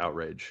they see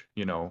outrage.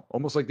 You know,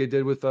 almost like they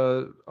did with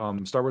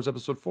Star Wars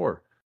Episode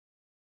 4.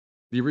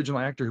 The original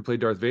actor who played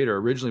Darth Vader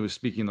originally was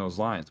speaking those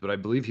lines, but I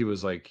believe he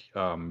was like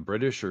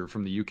British or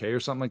from the UK or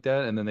something like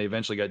that. And then they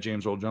eventually got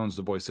James Earl Jones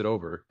to voice it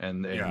over,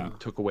 and Yeah.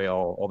 took away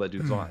all that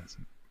dude's lines.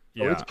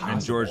 Yeah. it's And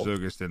George possible.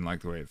 Lucas didn't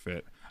like the way it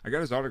fit. I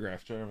got his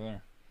autograph right over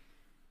there.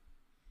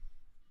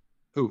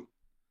 Who?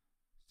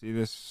 See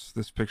this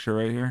picture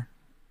right here?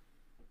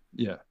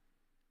 Yeah.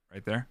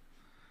 Right there?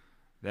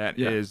 That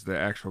is Yeah. the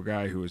actual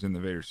guy who was in the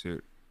Vader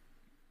suit.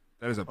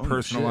 That is a Oh, no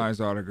personalized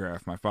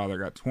autograph my father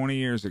got 20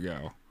 years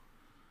ago.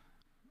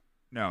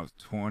 No,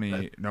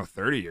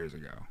 30 years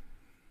ago.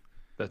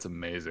 That's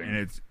amazing.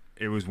 And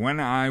it was when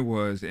I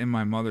was in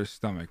my mother's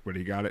stomach, but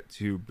he got it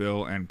to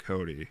Bill and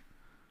Cody.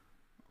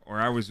 Or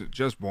I was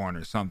just born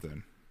or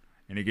something.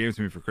 And he gave it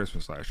to me for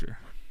Christmas last year.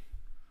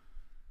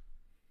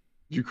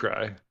 Did you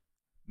cry?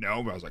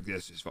 No, but I was like,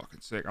 this is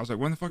fucking sick. I was like,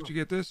 when the fuck did you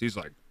get this? He's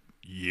like,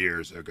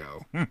 years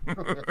ago.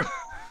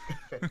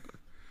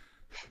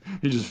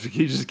 He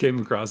just came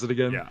across it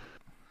again. Yeah.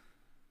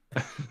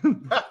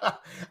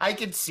 I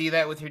could see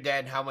that with your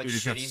dad and how much Dude,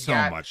 he's shit got he's so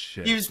got. much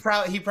shit.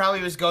 He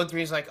probably was going through.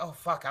 He's like, oh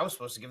fuck, I was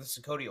supposed to give this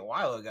to Cody a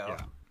while ago.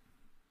 Yeah.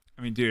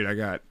 I mean, dude,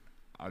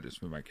 I'll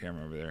just move my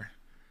camera over there.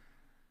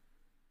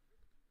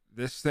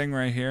 This thing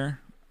right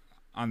here,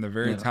 on the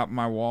very top of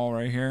my wall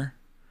right here,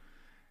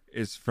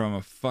 is from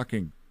a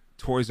fucking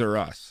Toys R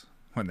Us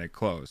when they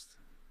closed.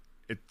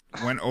 It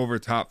went over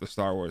top the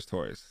Star Wars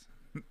toys.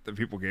 The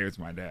people gave it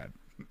to my dad.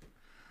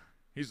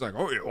 He's like,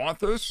 oh, you want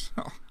this?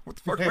 What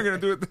the fuck am I going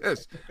to do with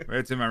this? But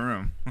it's in my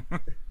room.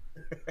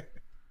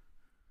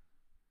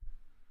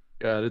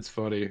 God, it's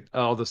funny.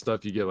 All the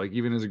stuff you get, like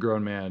even as a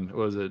grown man, what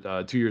was it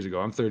 2 years ago?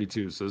 I'm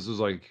 32, so this was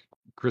like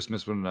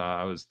Christmas when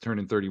I was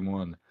turning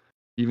 31.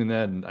 Even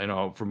then, I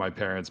know for my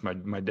parents,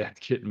 my dad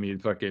getting me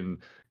fucking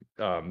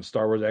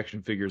Star Wars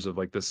action figures of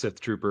like the Sith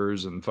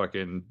troopers and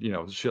fucking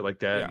shit like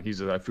that. Yeah. And he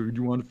said, I figured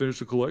you want to finish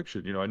the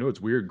collection. I know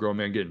it's weird, grown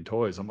man getting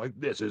toys. I'm like,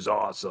 this is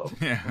awesome.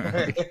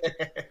 Yeah.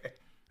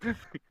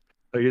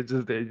 Like it's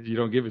just you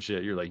don't give a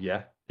shit. You're like,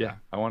 yeah,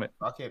 I want it.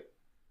 Fuck it.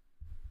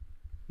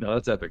 No,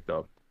 that's epic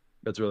though.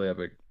 That's really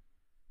epic.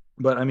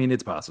 But I mean,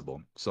 it's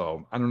possible.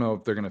 So I don't know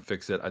if they're gonna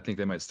fix it. I think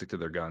they might stick to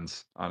their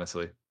guns,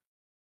 honestly.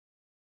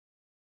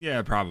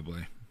 Yeah,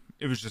 probably.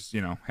 It was just,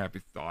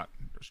 happy thought.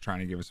 Just trying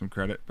to give it some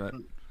credit, but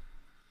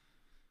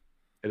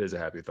It is a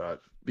happy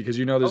thought because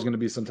there's going to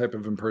be some type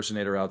of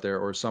impersonator out there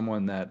or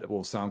someone that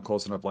will sound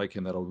close enough like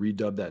him that'll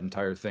redub that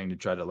entire thing to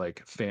try to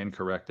like fan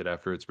correct it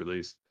after it's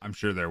released. I'm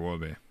sure there will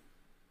be.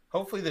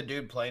 Hopefully the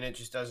dude playing it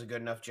just does a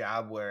good enough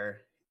job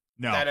where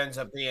No. that ends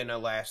up being a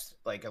last.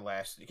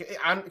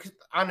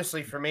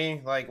 Honestly, for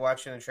me, like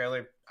watching the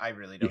trailer, I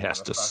really don't He has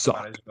give to a fuck suck.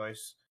 about his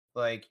voice.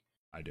 Like,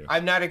 I do.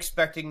 I'm not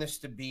expecting this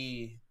to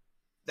be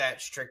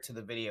that strict to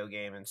the video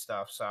game and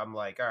stuff. So I'm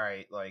like, all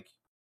right, like,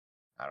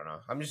 I don't know.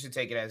 I'm just gonna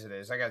take it as it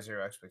is. I got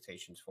zero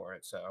expectations for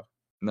it. So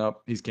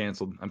Nope, he's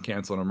canceled. I'm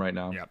canceling him right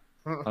now. Yep.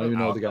 I don't even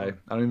know the guy.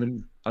 I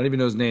don't even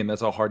know his name.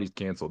 That's how hard he's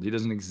canceled. He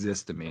doesn't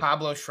exist to me.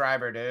 Pablo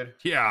Schreiber, dude.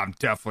 Yeah, I'm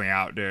definitely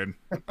out, dude.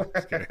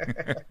 Just kidding.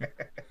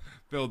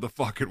 Build the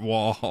fucking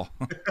wall.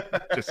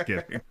 Just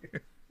kidding.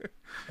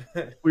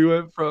 We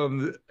went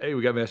from hey,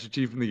 we got Master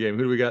Chief in the game.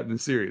 Who do we got in the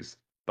series?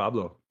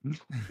 Pablo. It's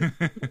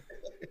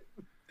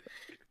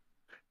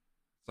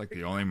like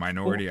the only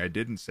minority I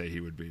didn't say he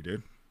would be,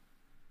 dude.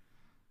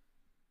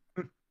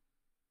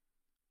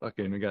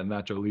 Fucking, we got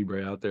Nacho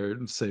Libre out there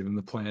saving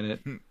the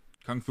planet.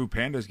 Kung Fu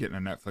Panda's getting a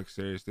Netflix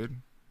series, dude.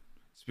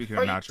 Speaking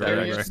of Are you Nacho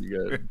serious?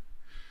 Libre. Good.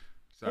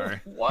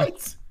 Sorry.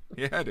 What?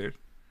 Yeah, dude.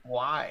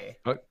 Why?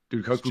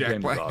 Dude, Kung Fu Jack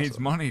Panda's Black awesome. needs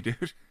money,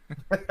 dude.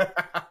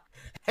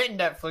 And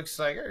Netflix is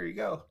like, here you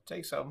go,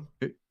 take some.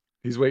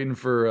 He's waiting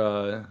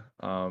for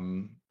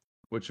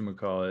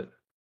whatchamacallit,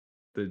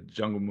 the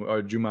Jungle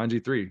or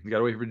Jumanji 3. You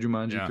gotta wait for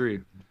Jumanji Yeah.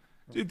 3.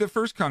 Dude, the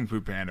first Kung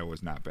Fu Panda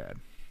was not bad.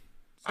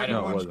 I Second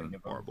didn't one watch was any of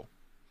them. horrible.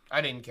 I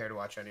didn't care to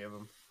watch any of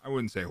them. I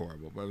wouldn't say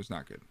horrible, but it was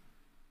not good.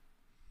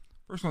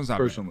 First one's not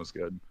First bad. one was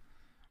good.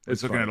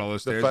 It's looking fun. at all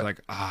those The stairs fi-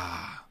 like,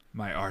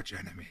 my arch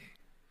enemy.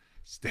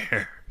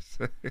 Stairs.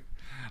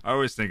 I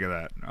always think of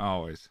that.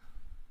 Always.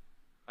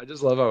 I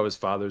just love how his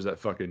father's that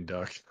fucking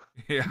duck.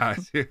 Yeah,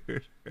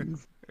 dude.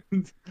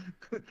 And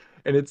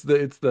it's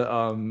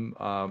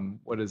the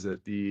what is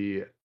it?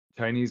 The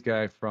Chinese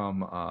guy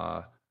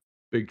from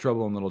Big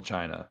Trouble in Little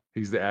China.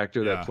 He's the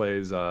actor Yeah. that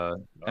plays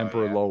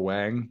Emperor yeah. Lo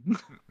Wang.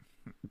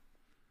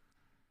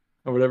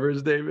 Or whatever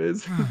his name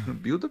is.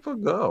 Beautiful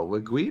girl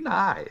with green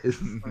eyes.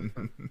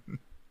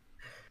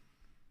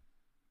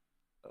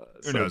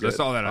 Who knows? I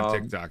saw that on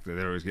TikTok that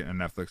they were always getting a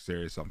Netflix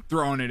series, so I'm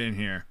throwing it in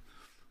here.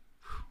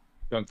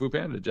 Kung Fu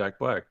Panda, Jack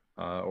Black,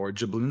 or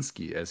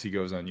Jablinski, as he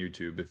goes on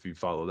YouTube, if you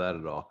follow that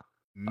at all.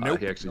 Nope.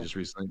 He actually just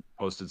recently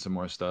posted some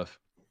more stuff.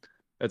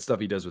 That stuff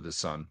he does with his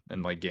son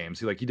and like games.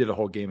 He did a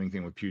whole gaming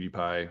thing with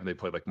PewDiePie. They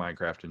played like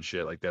Minecraft and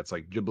shit. Like that's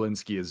like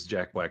Jablinski is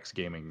Jack Black's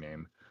gaming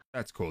name.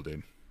 That's cool,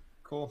 dude.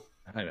 Cool.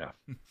 I know.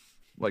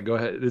 Like go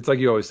ahead. It's like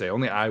you always say.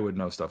 Only I would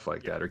know stuff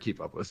like that or keep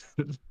up with.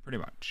 Pretty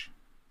much.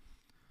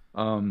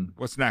 Um,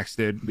 What's next,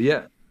 dude? but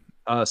yeah,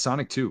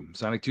 Sonic 2.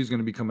 Sonic 2 is going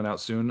to be coming out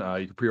soon.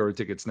 You can pre-order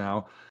tickets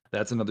now.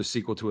 That's another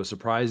sequel to a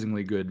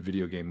surprisingly good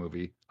video game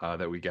movie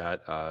that we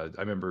got. I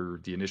remember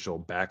the initial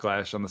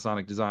backlash on the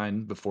Sonic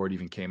design before it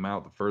even came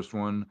out. The first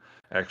one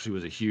actually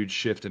was a huge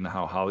shift into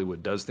how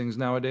Hollywood does things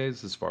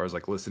nowadays, as far as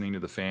like listening to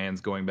the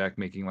fans, going back,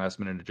 making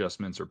last-minute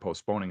adjustments, or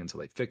postponing until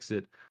they fix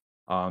it.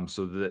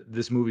 So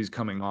this movie's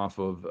coming off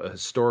of a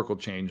historical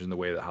change in the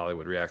way that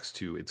Hollywood reacts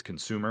to its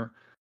consumer.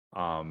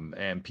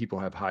 And people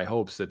have high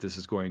hopes that this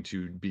is going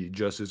to be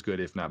just as good,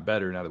 if not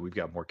better, now that we've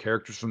got more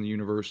characters from the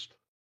universe.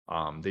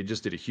 They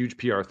just did a huge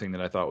PR thing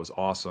that I thought was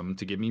awesome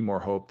to give me more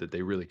hope that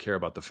they really care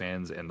about the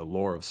fans and the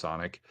lore of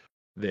Sonic.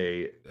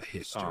 The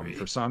history.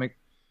 For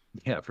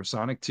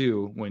Sonic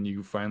 2, when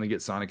you finally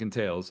get Sonic and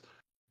Tails,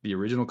 the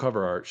original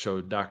cover art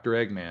showed Dr.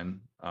 Eggman,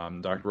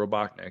 Dr.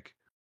 Robotnik,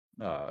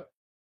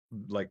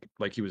 like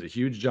he was a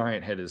huge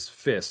giant, had his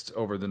fist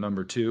over the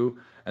number 2,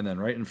 and then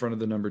right in front of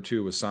the number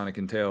 2 was Sonic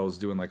and Tails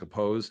doing like a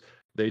pose.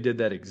 They did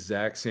that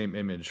exact same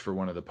image for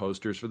one of the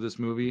posters for this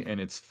movie, and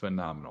it's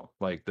phenomenal.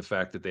 Like the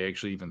fact that they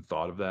actually even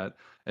thought of that,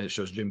 and it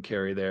shows Jim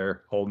Carrey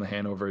there holding the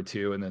hand over it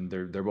too, and then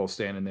they're both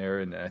standing there,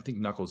 and I think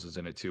Knuckles is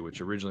in it too,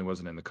 which originally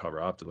wasn't in the cover.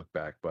 I'll have to look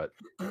back, but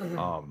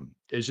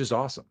it's just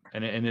awesome,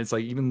 and it's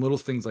like even little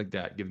things like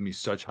that give me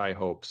such high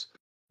hopes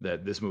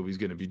that this movie's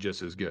going to be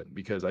just as good,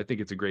 because I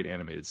think it's a great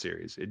animated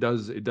series. It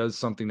does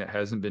something that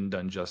hasn't been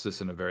done justice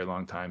in a very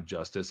long time,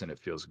 justice, and it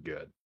feels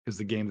good because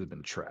the games have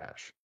been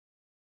trash.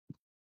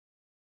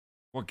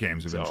 What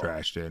games have been So-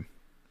 trash, dude?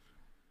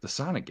 The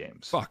Sonic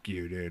games, Fuck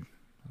you, dude.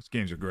 Those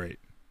games are great.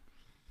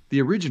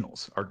 the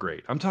originals are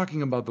great. I'm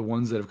talking about the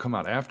ones that have come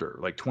out after,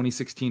 like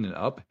 2016 and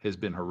up has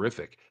been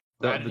horrific. I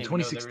The didn't even know they were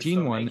 2016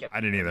 still one, making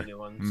I didn't either. new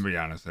ones. I'm gonna be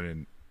honest, I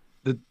didn't.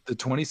 the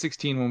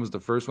 2016 one was the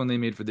first one they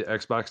made for the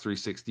Xbox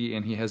 360,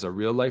 and he has a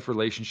real life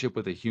relationship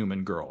with a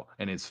human girl,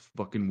 and it's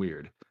fucking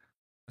weird.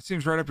 That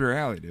seems right up your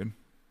alley, dude.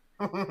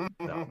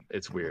 No,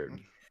 it's weird.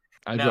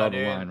 I No, draw dude,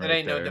 the line right it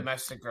ain't there. no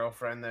domestic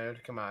girlfriend,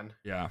 dude. Come on.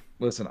 Yeah.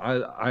 Listen,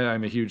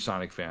 I'm a huge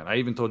Sonic fan. I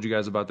even told you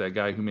guys about that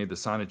guy who made the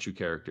Sonichu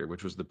character,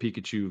 which was the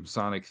Pikachu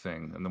Sonic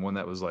thing, and the one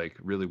that was like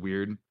really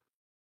weird.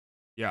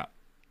 Yeah.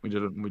 We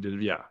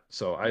did, yeah.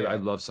 So I Yeah.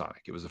 love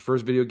Sonic. It was the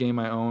first video game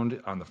I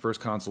owned on the first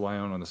console I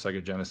owned on the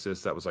Sega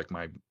Genesis. That was like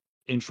my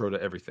intro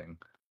to everything.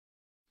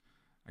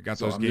 I got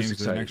So those I'm just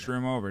games in the next excited.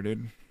 room over,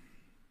 dude.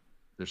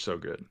 They're so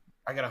good.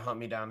 I gotta hunt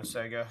me down to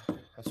Sega.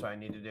 That's what I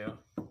need to do.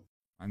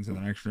 Mine's in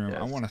the next room.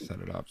 I Yes. want to set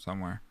it up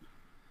somewhere.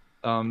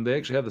 They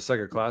actually have the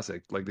Sega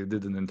Classic, like they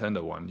did the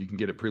Nintendo one. You can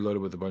get it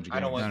preloaded with a bunch of games. I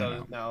don't want No,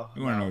 those. No,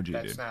 We want an no, OG,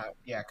 that's dude. not.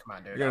 Yeah, come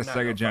on, dude. I got a I'm not no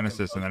Sega fucking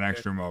Genesis in the poser, next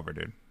dude. room over,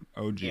 dude.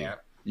 OG. Yeah,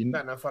 You,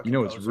 not no fucking. you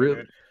know, it's poser, real.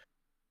 dude.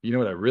 You know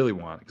what I really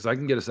want? Because I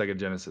can get a Sega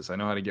Genesis. I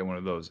know how to get one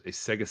of those. A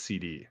Sega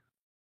CD,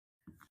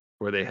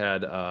 where they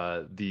had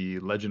the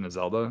Legend of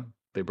Zelda.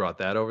 They brought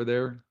that over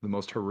there. The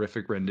most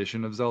horrific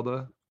rendition of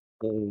Zelda.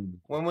 Oh,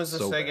 When was the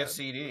so Sega bad.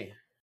 CD?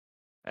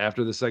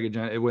 After the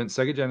it went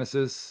Sega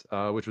Genesis,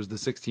 which was the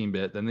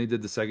 16-bit. Then they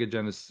did the Sega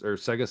Genesis or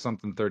Sega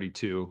something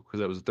 32, because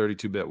that was a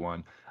 32-bit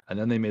one, and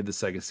then they made the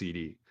Sega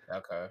CD.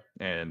 Okay.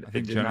 And I it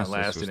think did not Genesis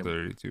last. was And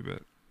it,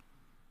 32-bit.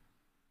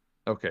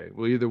 okay,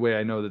 well, either way,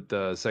 I know that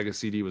the Sega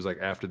CD was like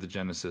after the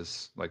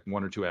Genesis, like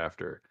 1 or 2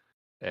 after,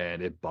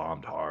 and it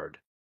bombed hard.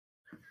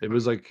 It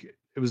was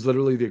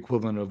literally the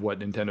equivalent of what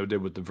Nintendo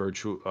did with the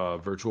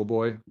Virtual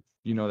Boy.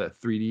 You know, that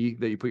 3D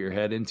that you put your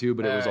head into,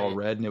 but it was all Yeah.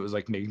 red, and it was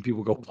like making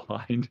people go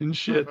blind and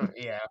shit.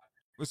 Yeah.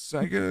 Was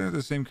Sega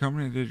the same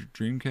company that did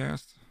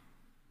Dreamcast?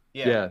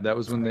 Yeah, that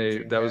was when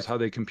Sega that was Dreamcast. how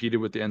they competed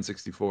with the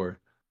N64.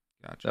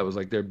 Gotcha. That was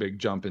like their big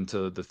jump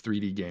into the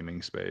 3D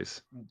gaming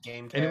space.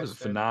 Gamecast. And it was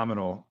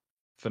phenomenal.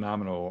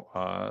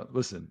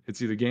 Listen,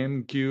 it's either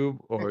GameCube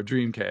or a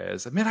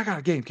Dreamcast. Man, I got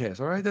a Gamecast.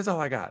 All right, that's all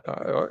I got.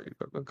 All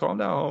right. Calm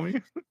down,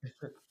 homie.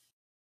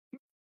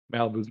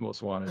 Malibu's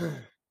Most Wanted.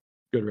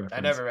 Good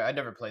reference. I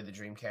never played the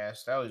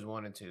Dreamcast. I always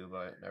wanted to,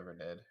 but never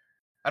did.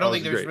 I don't Oh,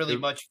 think it's there's great. really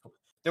much.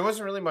 There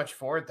wasn't really much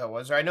for it though,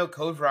 was there? I know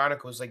Code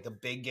Veronica was like the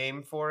big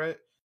game for it,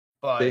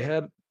 but They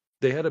had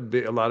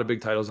a lot of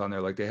big titles on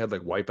there. Like they had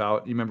like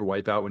Wipeout. You remember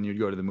Wipeout when you'd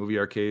go to the movie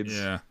arcades?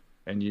 Yeah.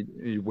 And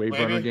you Wave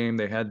Runner Maybe. game.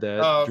 They had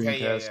that. Oh, okay,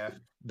 Dreamcast. yeah.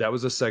 That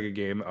was a Sega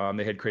game.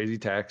 They had Crazy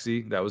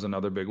Taxi. That was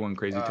another big one.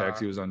 Crazy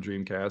Taxi was on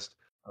Dreamcast.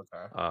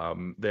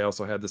 Okay. They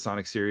also had the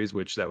Sonic series,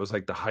 which that was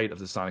like the height of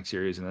the Sonic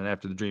series, and then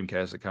after the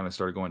Dreamcast, it kind of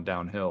started going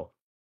downhill.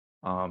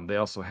 They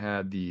also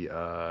had the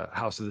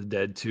House of the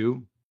Dead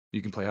 2.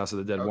 You can play House of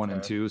the Dead 1 and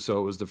Okay. 2. So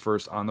it was the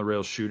first on the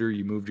rails shooter.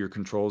 You moved your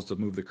controls to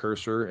move the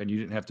cursor, and you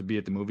didn't have to be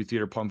at the movie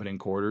theater pumping in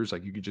quarters.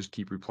 Like you could just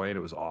keep replaying. It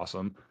was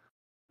awesome.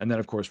 And then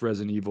of course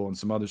Resident Evil and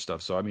some other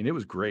stuff. So I mean, it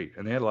was great,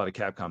 and they had a lot of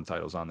Capcom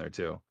titles on there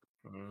too.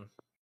 Mhm.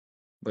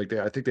 Like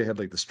I think they had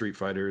like the Street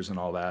Fighters and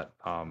all that.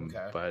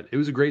 Okay. But it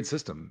was a great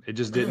system. It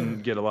just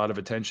didn't get a lot of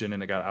attention,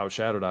 and it got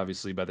outshadowed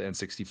obviously by the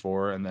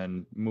N64, and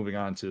then moving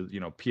on to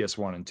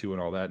PS1 and 2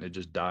 and all that, and it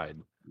just died.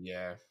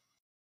 Yeah.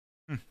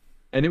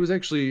 And it was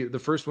actually the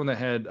first one that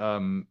had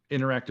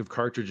interactive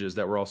cartridges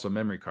that were also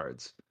memory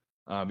cards.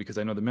 Because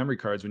I know the memory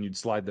cards, when you'd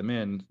slide them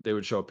in, they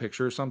would show a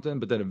picture or something.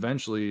 But then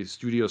eventually,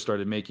 studios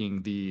started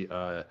making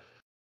the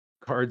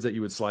cards that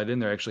you would slide in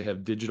there actually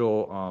have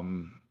digital,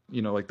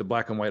 like the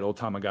black and white old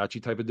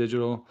Tamagotchi type of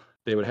digital.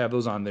 They would have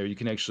those on there. You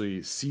can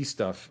actually see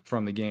stuff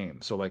from the game.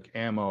 So like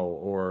ammo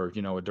or,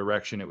 a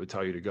direction it would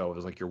tell you to go. It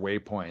was like your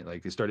waypoint.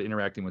 Like they started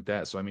interacting with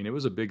that. So, I mean, it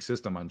was a big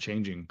system on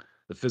changing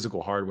the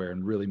physical hardware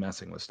and really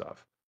messing with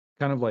stuff.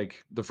 Kind of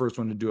like the first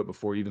one to do it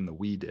before even the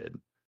Wii did.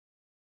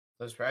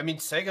 That's right. I mean,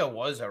 Sega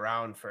was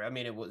around for. I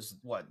mean, it was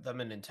what them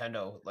and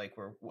Nintendo like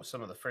were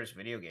some of the first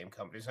video game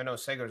companies. I know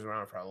Sega was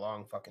around for a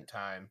long fucking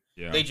time.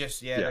 Yeah. They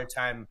just their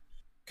time,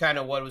 kind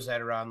of what was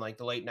that around like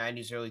the late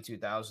 '90s, early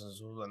 2000s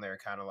was when they were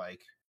kind of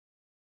like.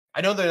 I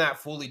know they're not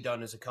fully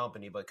done as a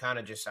company, but kind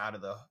of just out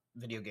of the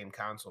video game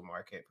console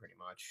market, pretty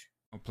much.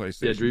 Well,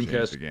 PlayStation Dreamcast-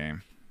 changed the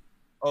game.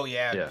 Oh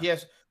yeah, Yeah.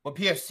 when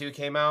PS2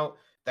 came out,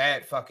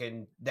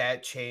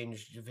 that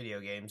changed video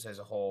games as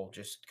a whole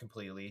just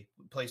completely.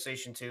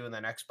 PlayStation 2 and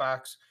then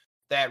Xbox,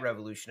 that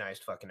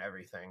revolutionized fucking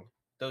everything.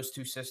 Those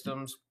two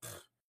systems.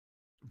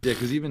 Yeah,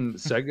 because even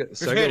Sega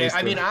Dude, was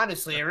I mean,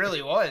 honestly, it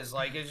really was.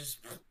 Like, it's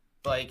just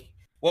like,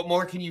 what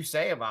more can you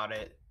say about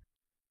it?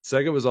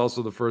 Sega was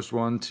also the first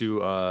one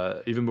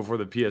to, even before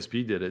the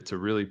PSP did it, to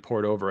really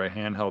port over a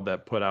handheld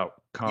that put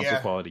out console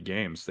Yeah. quality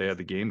games. They had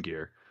the Game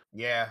Gear.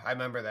 Yeah, I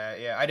remember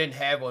that. Yeah, I didn't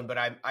have one, but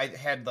I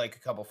had like a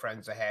couple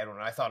friends that had one.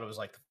 And I thought it was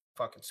like the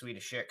fucking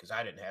sweetest shit because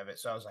I didn't have it.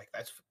 So I was like,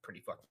 that's pretty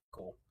fucking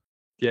cool.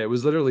 Yeah, it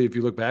was literally, if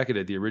you look back at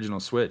it, the original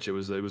Switch, it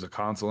was a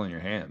console in your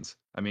hands.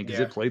 I mean, because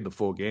Yeah. it played the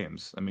full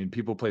games. I mean,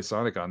 people play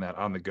Sonic on that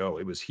on the go.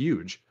 It was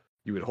huge.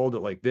 You would hold it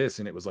like this,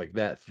 and it was like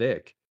that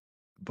thick.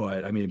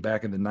 But I mean,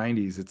 back in the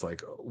 '90s, it's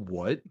like,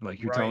 what? Like,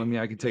 you're telling Right. me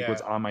I could take Yeah.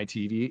 what's on my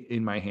TV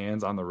in my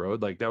hands on the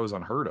road? Like, that was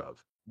unheard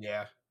of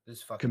Yeah, this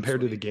is fucking compared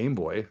to the sweet. Game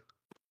Boy.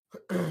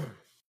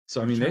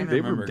 So I I'm mean, trying to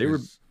they remember were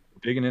 'cause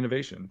big in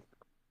innovation.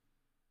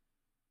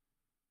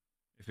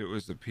 if it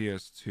was the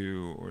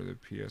PS2 or the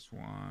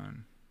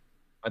PS1.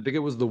 I think it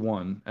was the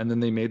one, and then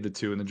they made the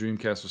two, and the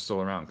Dreamcast was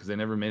still around because they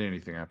never made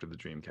anything after the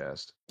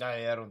Dreamcast.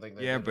 I don't think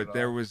they Yeah, did but at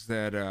there all. was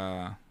that.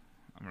 I'm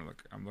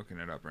looking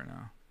it up right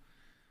now.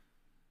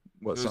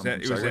 What It was something?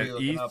 at, it was What are at you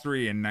looking up?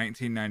 E3 in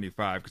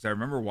 1995 because I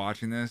remember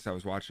watching this. I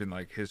was watching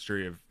like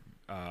history of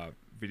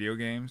video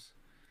games,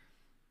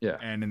 Yeah.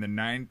 and in the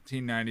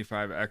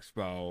 1995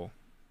 Expo,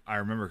 I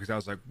remember because I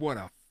was like, "What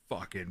a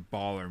fucking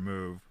baller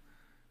move!"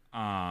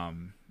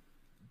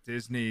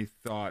 Disney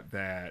thought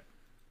that,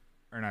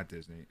 or not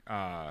Disney.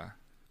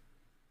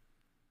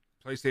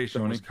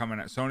 PlayStation was Sony. coming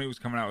out. Sony was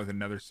coming out with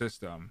another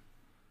system.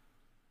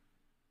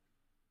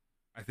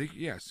 I think,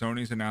 yeah,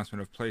 Sony's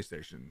announcement of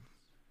PlayStation.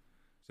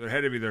 So it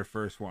had to be their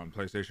first one,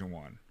 PlayStation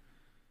 1.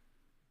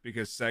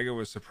 Because Sega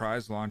was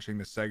surprise launching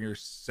the Sega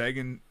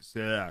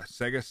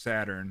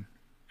Saturn,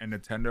 and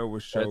Nintendo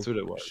was, That's what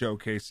it was.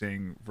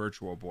 showcasing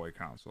Virtual Boy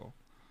console.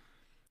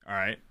 All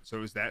right, so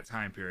it was that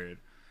time period.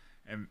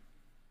 And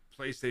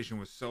PlayStation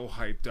was so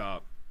hyped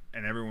up,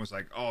 and everyone was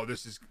like, oh,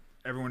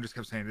 everyone just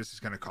kept saying, this is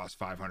going to cost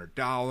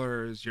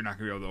 $500. You're not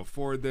going to be able to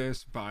afford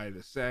this. Buy the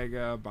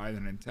Sega, buy the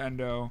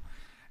Nintendo.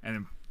 And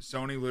then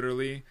Sony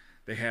literally,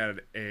 they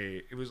had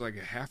it was like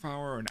a half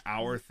hour or an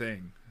hour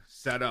thing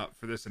set up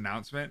for this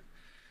announcement.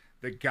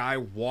 The guy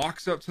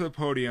walks up to the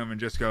podium and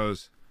just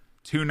goes,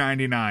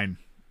 $299,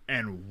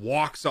 and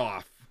walks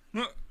off.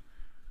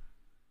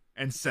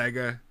 And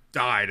Sega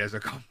died as a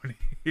company.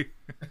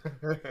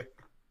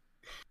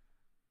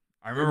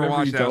 I remember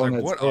watching that. I was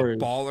like, what story. a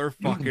baller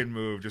fucking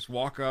move. Just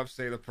walk up,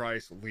 say the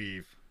price,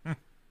 leave.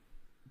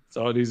 That's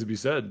all it needs to be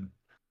said.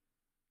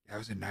 That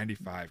was in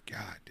 95.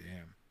 God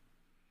damn.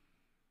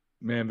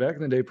 Man, back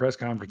in the day, press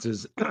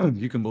conferences,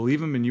 you can believe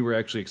them, and you were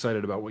actually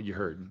excited about what you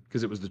heard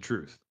because it was the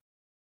truth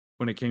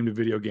when it came to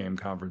video game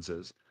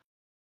conferences.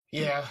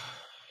 Yeah.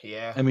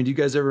 I mean, do you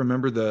guys ever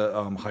remember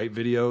the hype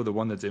video, the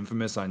one that's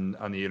infamous on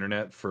the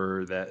internet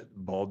for that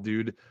bald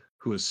dude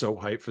who was so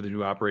hyped for the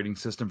new operating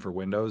system for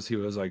Windows? He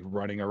was like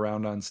running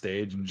around on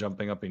stage and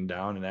jumping up and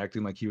down and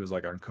acting like he was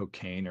like on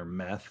cocaine or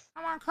meth.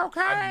 I'm on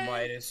cocaine. I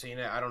might have seen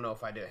it. I don't know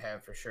if I did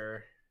have for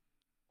sure.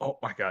 Oh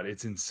my God,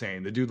 it's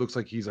insane. The dude looks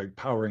like he's like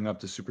powering up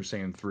to Super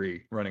Saiyan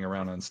 3 running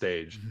around on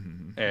stage.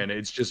 And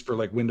it's just for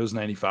like Windows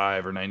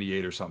 95 or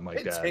 98 or something like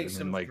It that. takes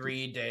And then, them like,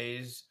 3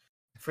 days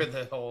for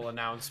the whole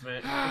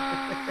announcement.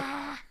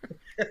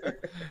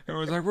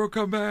 Everyone's like, we'll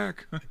come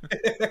back.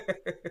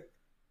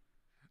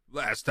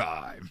 Last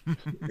time.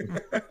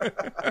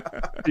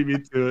 beat me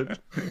to it.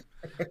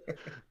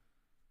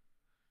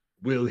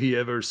 Will he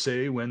ever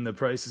say when the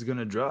price is going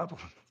to drop?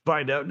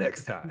 Find out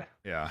next time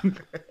Yeah.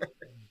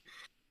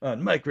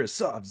 on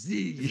Microsoft It's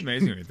Z.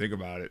 amazing when you think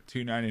about it.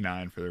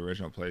 $299 for the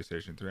original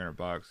PlayStation,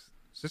 $300.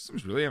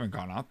 Systems really haven't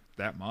gone up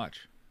that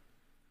much.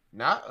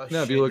 Not a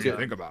No, if shit you look If you at-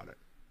 ton. think about it.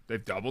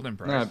 They've doubled in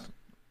price.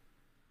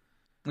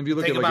 Nah, if you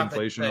look Think at like about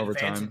inflation the over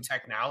advance time, in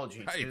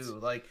technology Right. too.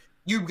 Like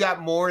you've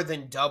got more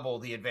than double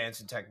the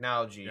advance in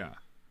technology Yeah.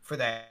 for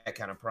that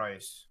kind of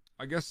price.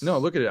 I guess. No,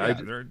 look at it. Yeah, I-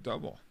 they're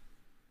double.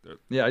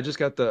 yeah, I just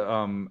got the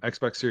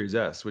Xbox Series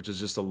S, which is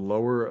just a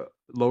lower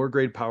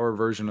grade power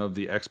version of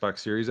the Xbox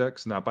Series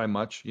X, not by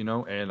much,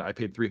 and I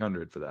paid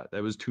 $300 for that.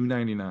 That was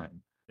 $299.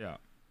 Yeah.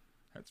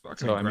 That's fucking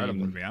So, I incredible,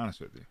 mean- to be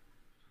honest with you.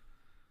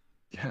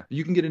 Yeah,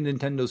 you can get a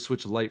Nintendo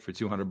Switch Lite for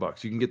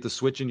 $200. You can get the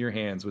Switch in your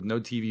hands with no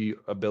TV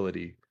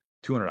ability,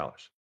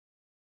 $200.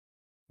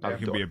 You Outdoor.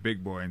 can be a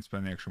big boy and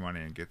spend the extra money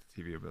and get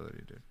the TV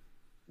ability, dude.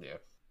 Yeah.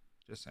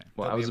 Just saying.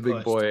 Well, Don't I be was a a big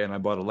puss. boy and I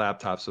bought a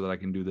laptop so that I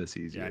can do this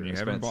easier. Yeah, and I you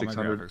haven't spent bought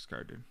my $600. graphics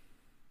card, dude.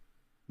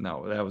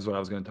 No, that was what I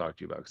was going to talk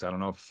to you about because I don't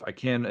know if I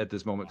can at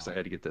this moment because I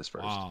had to get this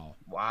first. Wow.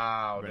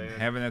 Wow, I've been dude.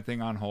 having that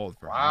thing on hold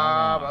for Wow,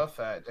 how long? about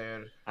that,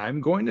 dude.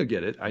 I'm going to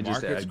get it. I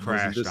just Market's wasn't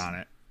crashed just- on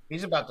it.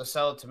 He's about to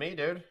sell it to me,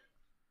 dude.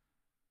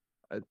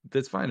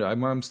 That's fine.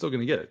 I'm still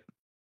going to get it.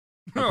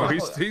 No,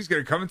 he's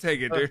gonna come and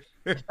take it, dude.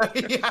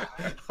 Yeah,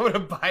 I'm gonna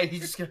buy it.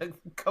 He's just gonna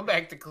come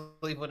back to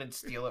Cleveland and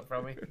steal it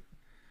from me.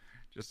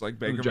 Just like I'm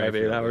Baker gonna drive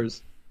Mayfield. 8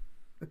 hours.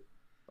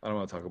 I don't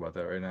want to talk about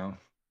that right now.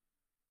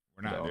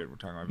 We're not, No. dude. We're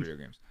talking about video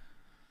games.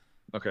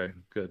 Okay,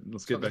 good.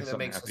 Let's get back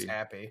Something to that something makes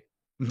happy.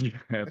 us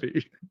happy.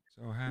 Happy.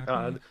 So happy.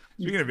 God.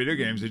 Speaking of video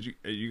games, did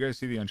you guys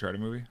see the Uncharted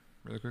movie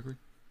really quickly?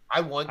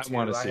 I want to.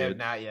 wanna I see have it.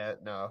 not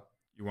yet. No.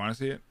 You want to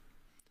see it?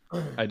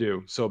 I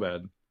do so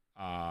bad.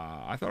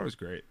 I thought it was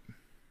great,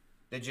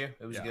 Did you?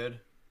 It was Yeah. good.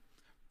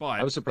 but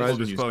I was surprised full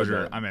when you said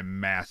disclosure, that. I'm a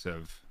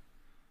massive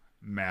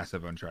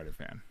Uncharted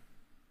fan.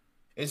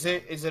 Is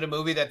it a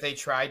movie that they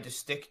tried to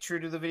stick true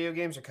to the video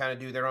games, or kind of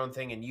do their own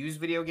thing and use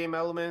video game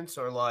elements,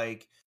 or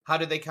like how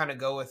did they kind of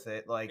go with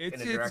it? Like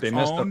It's in a its direction. They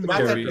messed up own the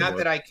Not that, movie. not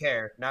that I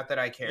care. Not that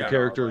I care. The at all,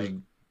 characters like-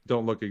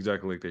 don't look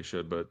exactly like they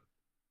should, but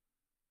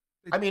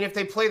I mean, if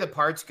they play the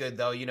parts good,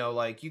 though, you know,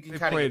 like you can They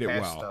kind of played get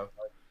it past well. stuff.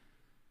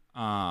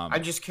 Um,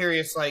 I'm just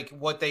curious, like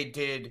what they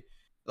did,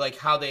 like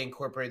how they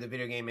incorporated the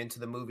video game into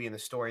the movie and the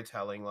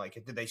storytelling. Like,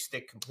 did they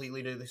stick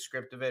completely to the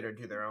script of it, or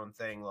do their own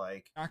thing?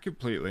 Like, not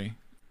completely.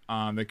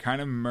 They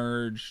kind of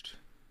merged,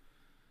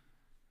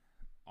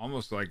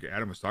 almost like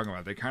Adam was talking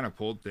about. They kind of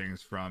pulled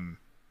things from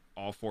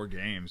all 4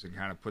 games and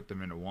kind of put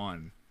them into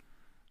one.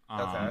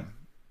 Okay.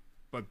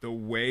 But the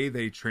way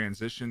they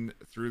transitioned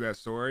through that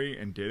story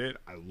and did it,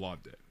 I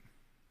loved it.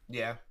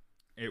 yeah,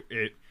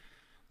 It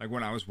like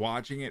when I was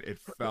watching it, it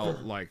felt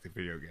like the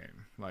video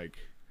game. Like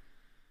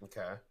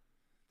okay,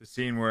 the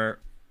scene where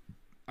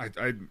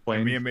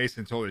Planes. me and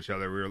Mason told each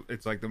other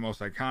it's like the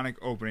most iconic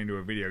opening to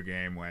a video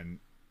game when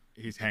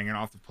he's hanging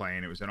off the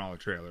plane. It was in all the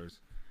trailers,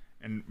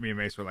 and me and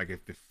Mason were like,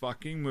 if the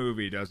fucking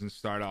movie doesn't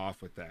start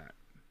off with that,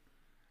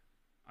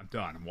 I'm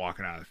done. I'm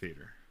walking out of the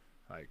theater.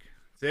 Like,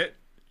 that's it.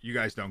 You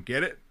guys don't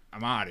get it.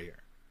 I'm out of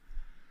here.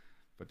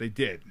 But they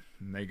did,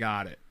 and they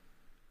got it.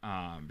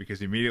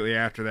 Because immediately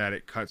after that,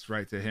 it cuts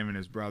right to him and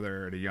his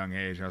brother at a young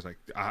age. And I was like,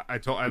 I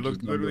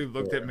literally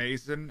looked at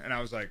Mason, and I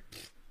was like,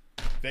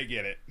 they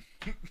get it.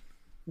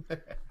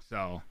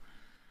 So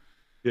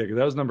yeah, because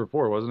that was number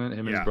 4, wasn't it?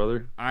 Him and Yeah. his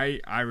brother. I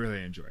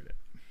really enjoyed it,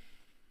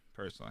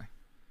 personally.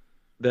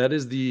 That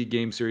is the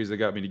game series that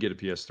got me to get a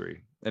PS3,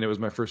 and it was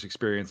my first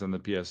experience on the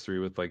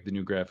PS3 with like the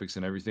new graphics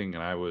and everything,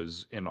 and I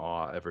was in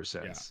awe ever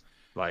since.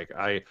 Like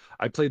I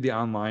played the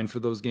online for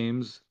those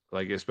games,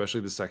 like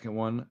especially the second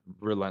one,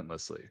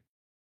 relentlessly.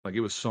 Like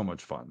it was so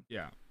much fun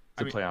Yeah.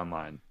 to play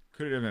online.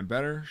 Could it have been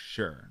better?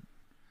 Sure.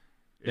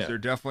 Is Yeah. there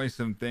definitely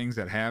some things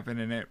that happen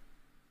in it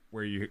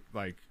where you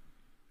like,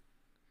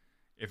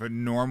 if a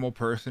normal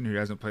person who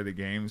hasn't played the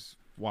games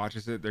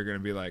watches it, they're going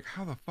to be like,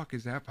 how the fuck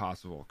is that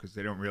possible? Because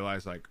they don't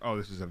realize, like, oh,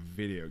 this is a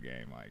video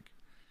game. Like,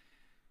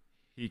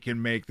 he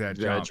can make that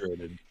jump.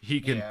 Exaggerated.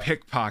 He can Yeah.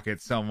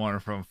 pickpocket someone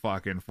from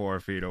fucking 4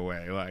 feet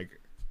away.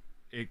 Like,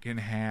 it can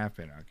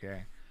happen,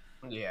 okay?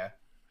 yeah.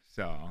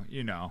 So,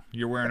 you know,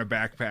 you're wearing a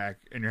backpack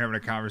and you're having a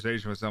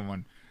conversation with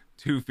someone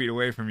 2 feet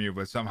away from you,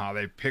 but somehow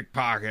they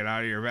pickpocket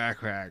out of your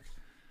backpack.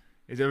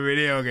 It's a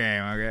video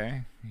game,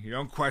 okay? You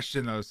don't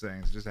question those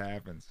things. It just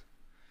happens.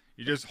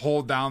 You just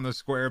hold down the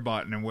square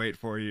button and wait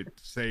for you to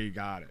say you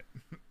got it.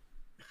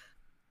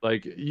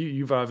 Like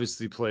you've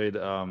obviously played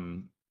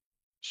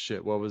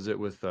shit, what was it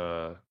with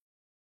the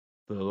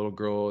little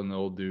girl and the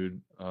old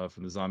dude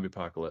from the zombie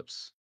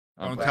apocalypse?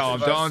 Don't Last tell him.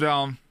 of Us. Don't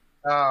tell him.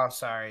 Oh,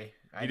 sorry.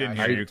 He didn't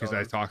I hear you should've because told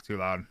I him. talked too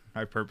loud.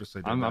 I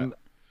purposely did I'm that.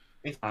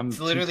 I'm It's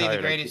too literally the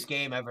tired. greatest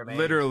game ever made.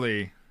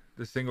 Literally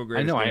the single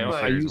greatest know, game of I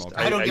players used- of all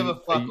I time. don't give a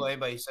fuck I- what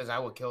anybody says. I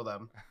will kill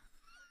them.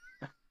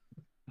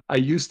 I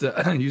used to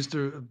I used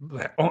to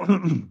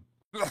own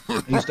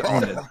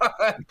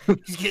it.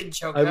 He's getting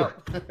choked I-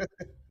 up.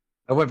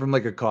 I went from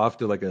like a cough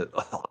to like a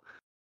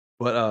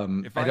but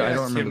If I, I don't asked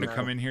remember him to the-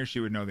 come in here, she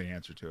would know the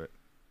answer to it.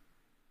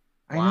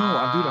 I know, dude,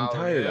 I'm Wow,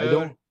 tired.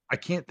 dude. I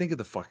can't think of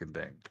the fucking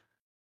thing.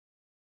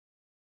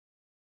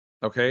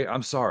 Okay,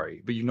 I'm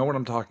sorry, but you know what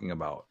I'm talking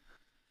about.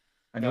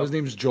 I know his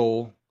Nope. name's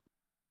Joel.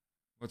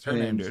 What's her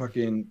name, And dude?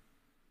 fucking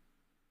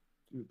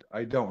dude,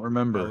 I don't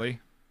remember.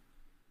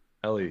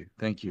 Ellie?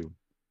 Thank you.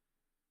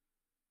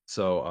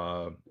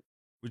 So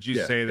Would you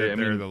Yeah, say that I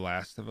they're mean- the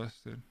Last of Us,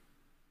 dude?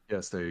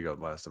 yes, there you go,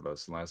 Last of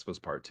Us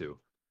Part 2.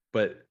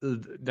 But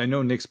I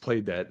know Nick's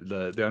played that.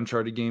 The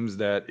Uncharted games,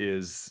 that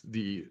is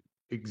the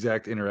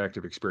exact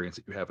interactive experience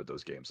that you have with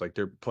those games. Like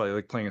they're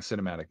like playing a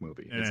cinematic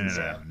movie. No, It's no,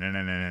 insane.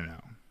 no.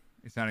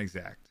 It's not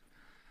exact.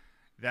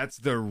 That's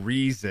the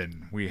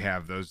reason we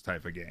have those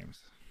type of games.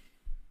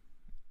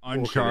 there you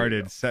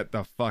Uncharted go. set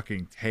the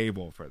fucking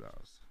table for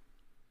those.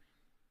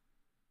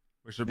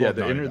 Which are Yeah, both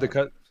Naughty the Dog,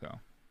 cut So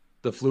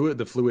the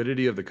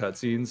fluidity of the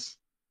cutscenes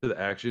to the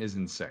action is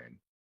insane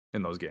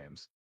in those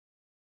games.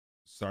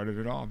 started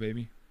it all,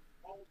 baby.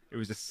 It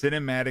was a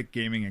cinematic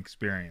gaming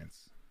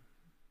experience.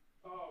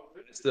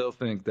 I still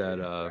think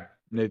that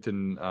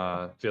Nathan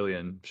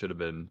Fillion should have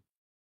been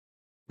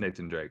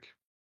Nathan Drake,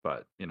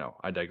 but you know,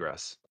 I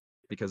digress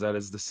because that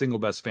is the single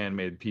best fan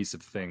made piece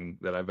of thing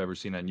that I've ever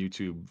seen on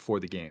YouTube for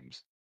the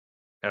games,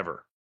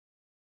 ever,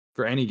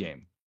 for any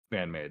game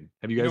fan made.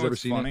 Have you guys know ever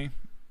what's seen funny?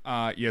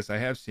 Yes, I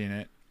have seen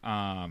it.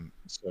 it?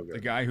 So The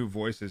good. guy who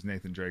voices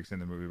Nathan Drake's in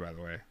the movie, by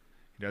the way.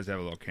 He does have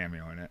a little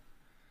cameo in it.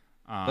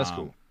 That's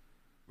cool.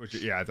 Which,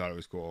 yeah, I thought it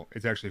was cool.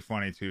 It's actually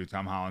funny too.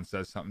 Tom Holland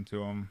says something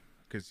to him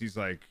because he's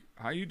like,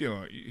 "How you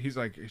doing?" He's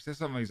like, he says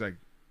something. He's like,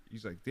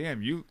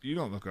 "Damn, you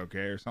don't look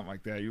okay," or something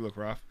like that. You look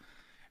rough.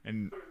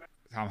 And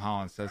Tom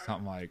Holland says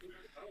something like,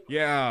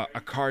 "Yeah,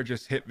 a car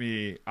just hit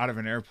me out of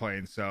an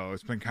airplane, so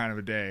it's been kind of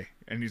a day."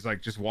 And he's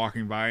like just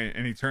walking by,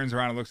 and he turns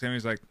around and looks at him.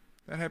 He's like,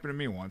 "That happened to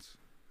me once."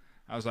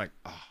 I was like,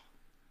 "Oh,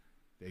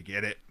 they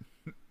get it."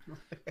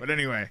 But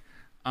anyway,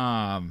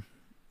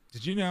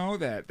 did you know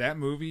that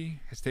movie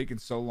has taken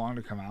so long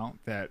to come out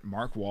that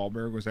Mark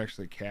Wahlberg was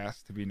actually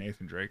cast to be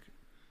Nathan Drake?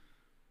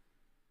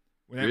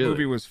 When that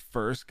movie was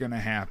first going to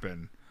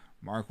happen,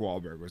 Mark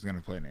Wahlberg was going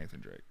to play Nathan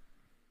Drake.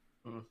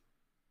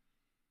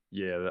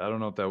 Yeah, I don't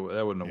know if that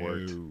wouldn't have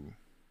worked.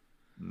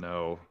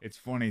 No. It's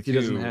funny, too. He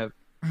doesn't have...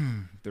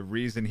 The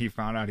reason he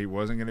found out he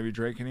wasn't going to be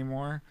Drake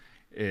anymore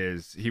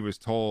is he was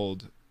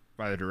told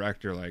by the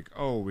director, like,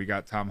 "Oh, we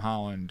got Tom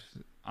Holland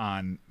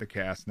on the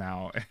cast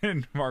now."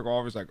 And Mark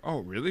Wahlberg's like, "Oh,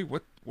 really?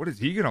 What is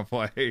he gonna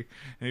play?" And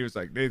he was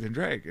like, "Nathan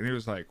Drake." And he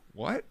was like,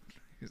 "What?"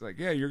 He's like,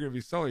 "Yeah, you're gonna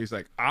be Sully." He's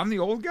like, "I'm the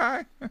old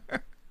guy."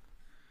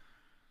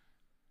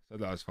 So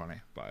that was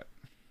funny. But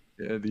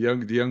yeah,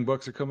 the young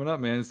bucks are coming up,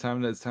 man. It's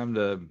time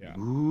to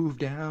move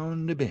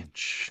down the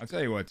bench. I'll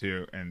tell you what,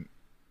 too, and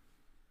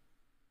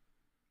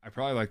I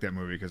probably like that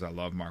movie because I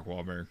love Mark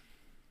Wahlberg.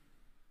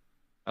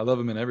 I love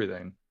him in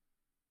everything.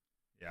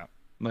 Yeah.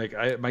 Like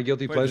my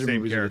guilty pleasure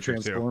movies are the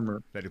Transformer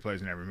too, that he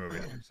plays in every movie.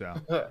 So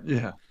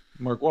yeah,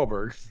 Mark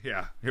Wahlberg.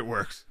 Yeah, it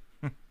works.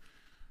 The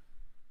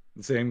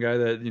same guy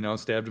that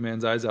stabbed a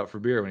man's eyes out for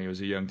beer when he was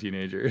a young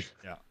teenager.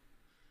 Yeah,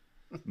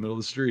 middle of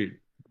the street.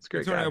 It's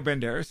great. Antonio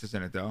Banderas is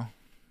in it though.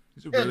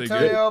 He's really good.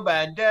 Antonio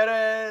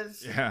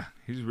Banderas. Yeah,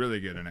 he's really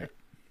good in it.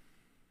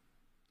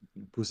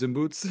 Puss in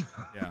Boots.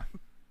 Yeah.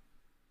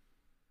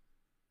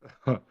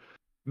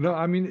 No,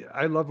 I mean,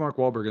 I love Mark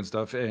Wahlberg and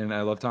stuff, and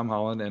I love Tom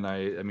Holland, and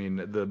I mean,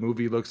 the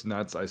movie looks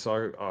nuts. I saw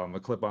a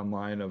clip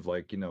online of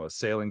like, a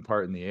sailing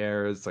part in the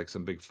air. It's like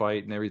some big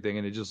fight and everything,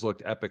 and it just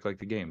looked epic like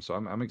the game. So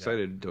I'm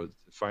excited to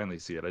finally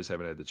see it. I just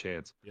haven't had the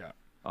chance. Yeah.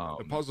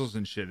 The puzzles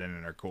and shit in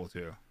it are cool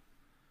too.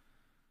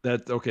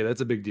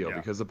 That's a big deal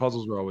because the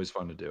puzzles were always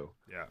fun to do.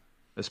 Yeah.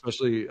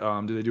 Especially,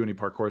 do they do any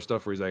parkour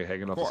stuff where he's like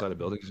hanging off the side of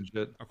buildings and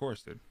shit? Of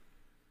course, dude.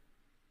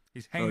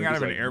 He's hanging out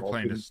of an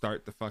airplane to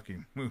start the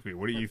fucking movie.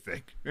 What do you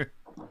think?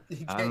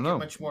 You can't get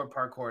much more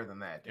parkour than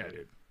that, dude. Yeah,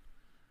 dude.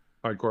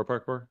 Hardcore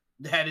parkour?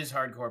 That is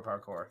hardcore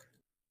parkour.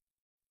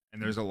 And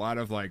there's a lot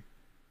of like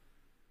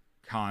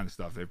con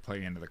stuff. They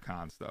play into the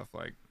con stuff.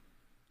 Like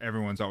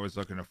everyone's always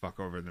looking to fuck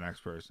over the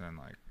next person.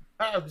 Like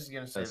I was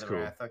gonna say the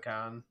Wrath of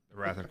Khan. The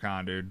Wrath of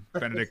Khan, dude.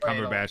 Benedict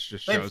Cumberbatch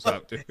just shows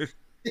up, dude.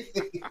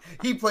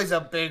 He plays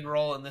a big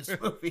role in this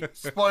movie.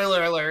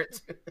 Spoiler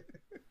alert.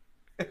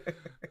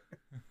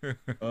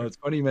 It's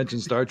funny you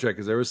mentioned Star Trek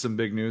because there was some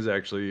big news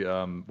actually.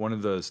 One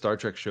of the Star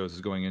Trek shows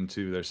is going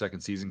into their second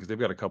season because they've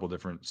got a couple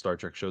different Star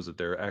Trek shows that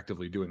they're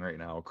actively doing right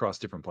now across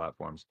different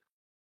platforms.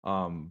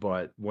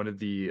 But one of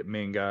the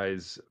main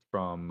guys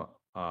from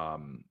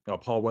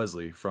Paul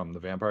Wesley from the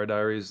Vampire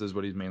Diaries is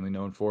what he's mainly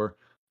known for.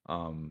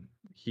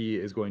 He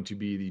is going to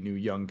be the new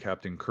young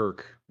Captain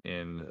Kirk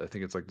in, I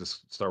think it's like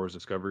this Star Wars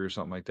Discovery or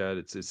something like that.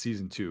 It's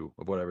season 2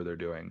 of whatever they're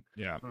doing.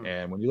 Yeah.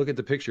 And when you look at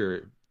the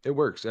picture, it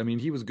works. I mean,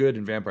 he was good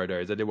in Vampire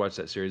Diaries. I did watch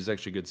that series. It's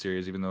actually a good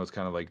series, even though it's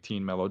kind of like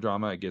teen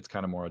melodrama. It gets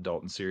kind of more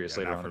adult and serious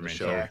later on in the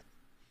show. Yeah.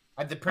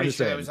 I'm pretty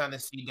sure it was on the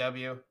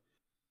CW.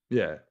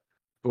 Yeah.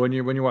 But when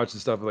you watch the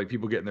stuff like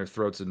people getting their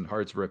throats and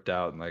hearts ripped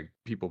out and like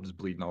people just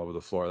bleeding all over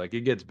the floor, like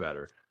it gets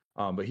better.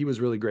 But he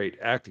was really great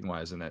acting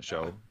wise in that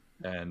show.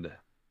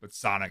 But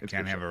Sonic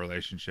can't have a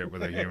relationship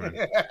with a human.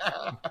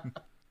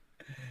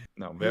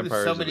 No,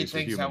 vampires. So many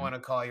things I want to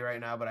call you right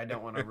now, but I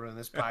don't want to ruin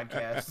this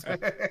podcast.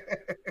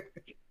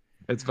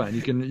 It's fine.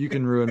 You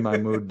can ruin my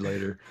mood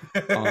later.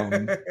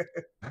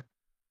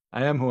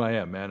 I am who I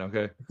am, man.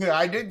 Okay. Yeah,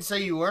 I didn't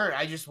say you weren't.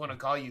 I just want to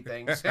call you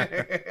things.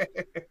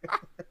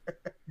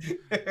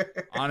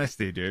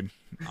 Honesty, dude.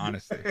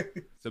 Honesty.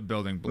 It's a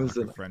building block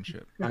of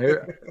friendship.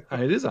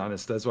 It is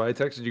honest. That's why I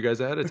texted you guys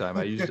ahead of time.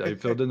 I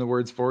filled in the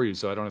words for you,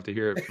 so I don't have to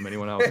hear it from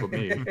anyone else but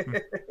me.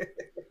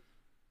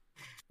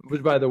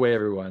 Which, by the way,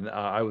 everyone,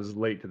 I was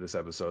late to this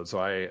episode, so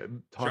I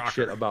talked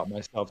shit about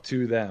myself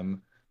to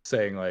them,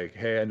 saying like,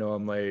 "Hey, I know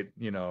I'm late.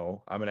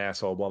 I'm an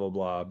asshole. Blah blah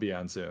blah. Be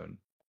on soon."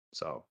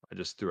 So I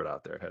just threw it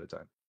out there ahead of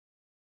time.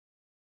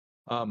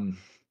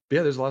 But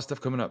yeah, there's a lot of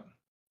stuff coming up.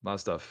 A lot of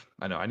stuff.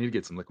 I know. I need to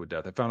get some Liquid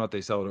Death. I found out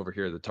they sell it over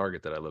here at the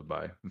Target that I live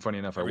by. And funny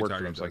enough, I work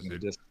for them, so I can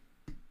just.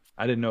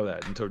 I didn't know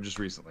that until just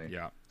recently.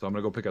 Yeah. So I'm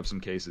gonna go pick up some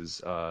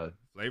cases.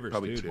 Flavors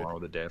probably too, tomorrow or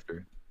the day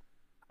after.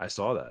 I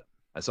saw that.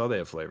 I saw they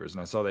have flavors,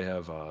 and I saw they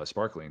have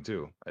sparkling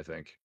too. I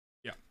think.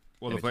 Yeah.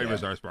 Well, the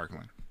flavors are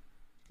sparkling.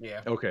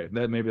 Yeah. Okay.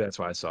 Maybe that's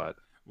why I saw it.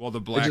 Well,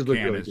 the black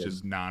can is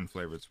just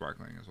non-flavored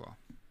sparkling as well.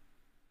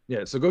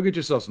 Yeah, so go get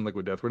yourself some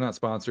Liquid Death. We're not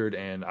sponsored,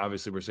 and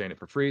obviously we're saying it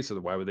for free, so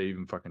why would they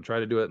even fucking try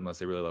to do it unless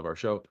they really love our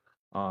show?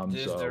 But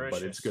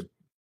it's good.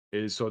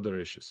 It is so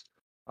delicious.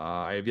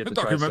 I have yet to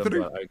try some.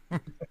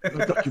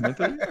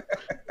 Documentary?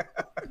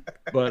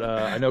 But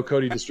I know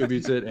Cody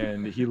distributes it,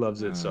 and he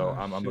loves it, so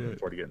I'm looking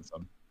forward to getting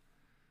some.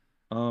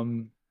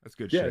 That's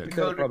good Yeah, I shit. think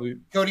that'll probably.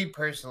 Cody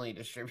personally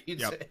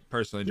distributes Yep, it.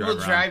 personally He drive will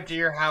around. drive to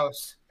your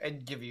house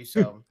and give you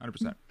some.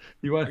 100%.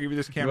 You want? I'll give you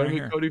this You camera want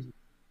right to here. meet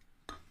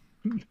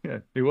Cody? Yeah,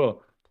 he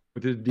will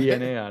with his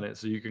DNA on it,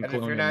 so you can And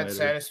clone if you're him not later.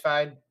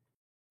 satisfied,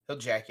 he'll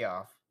jack you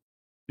off.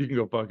 You can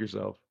go fuck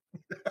yourself.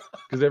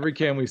 Because every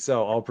can we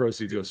sell, all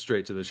proceeds go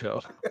straight to the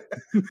show.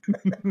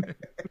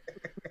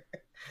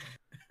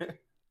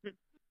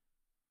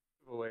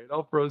 Wait,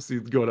 all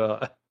proceeds go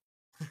to.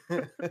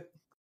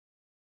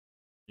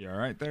 You all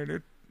right there,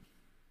 dude?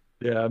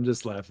 Yeah, I'm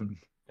just laughing.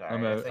 All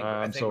I'm right,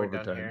 I I'm think so we're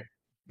done overtired. here.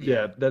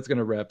 Yeah, that's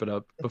gonna wrap it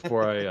up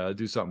before I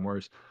do something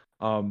worse.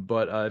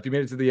 But if you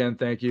made it to the end,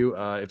 thank you.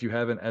 If you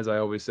haven't, as I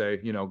always say,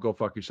 go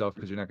fuck yourself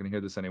because you're not gonna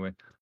hear this anyway.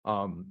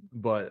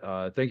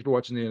 But thank you for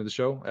watching the end of the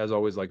show. As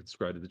always, like and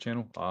subscribe to the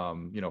channel.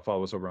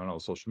 Follow us over on all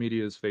social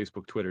medias,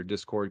 Facebook, Twitter,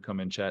 Discord. Come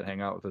in, chat,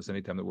 hang out with us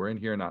anytime that we're in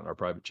here, not in our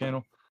private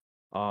channel.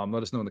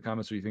 Let us know in the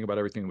comments what you think about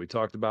everything that we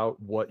talked about,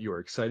 what you're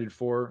excited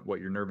for, what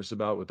you're nervous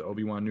about with the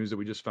Obi-Wan news that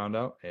we just found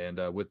out. And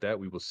with that,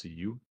 we will see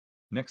you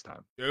next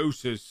time.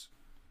 Deuces.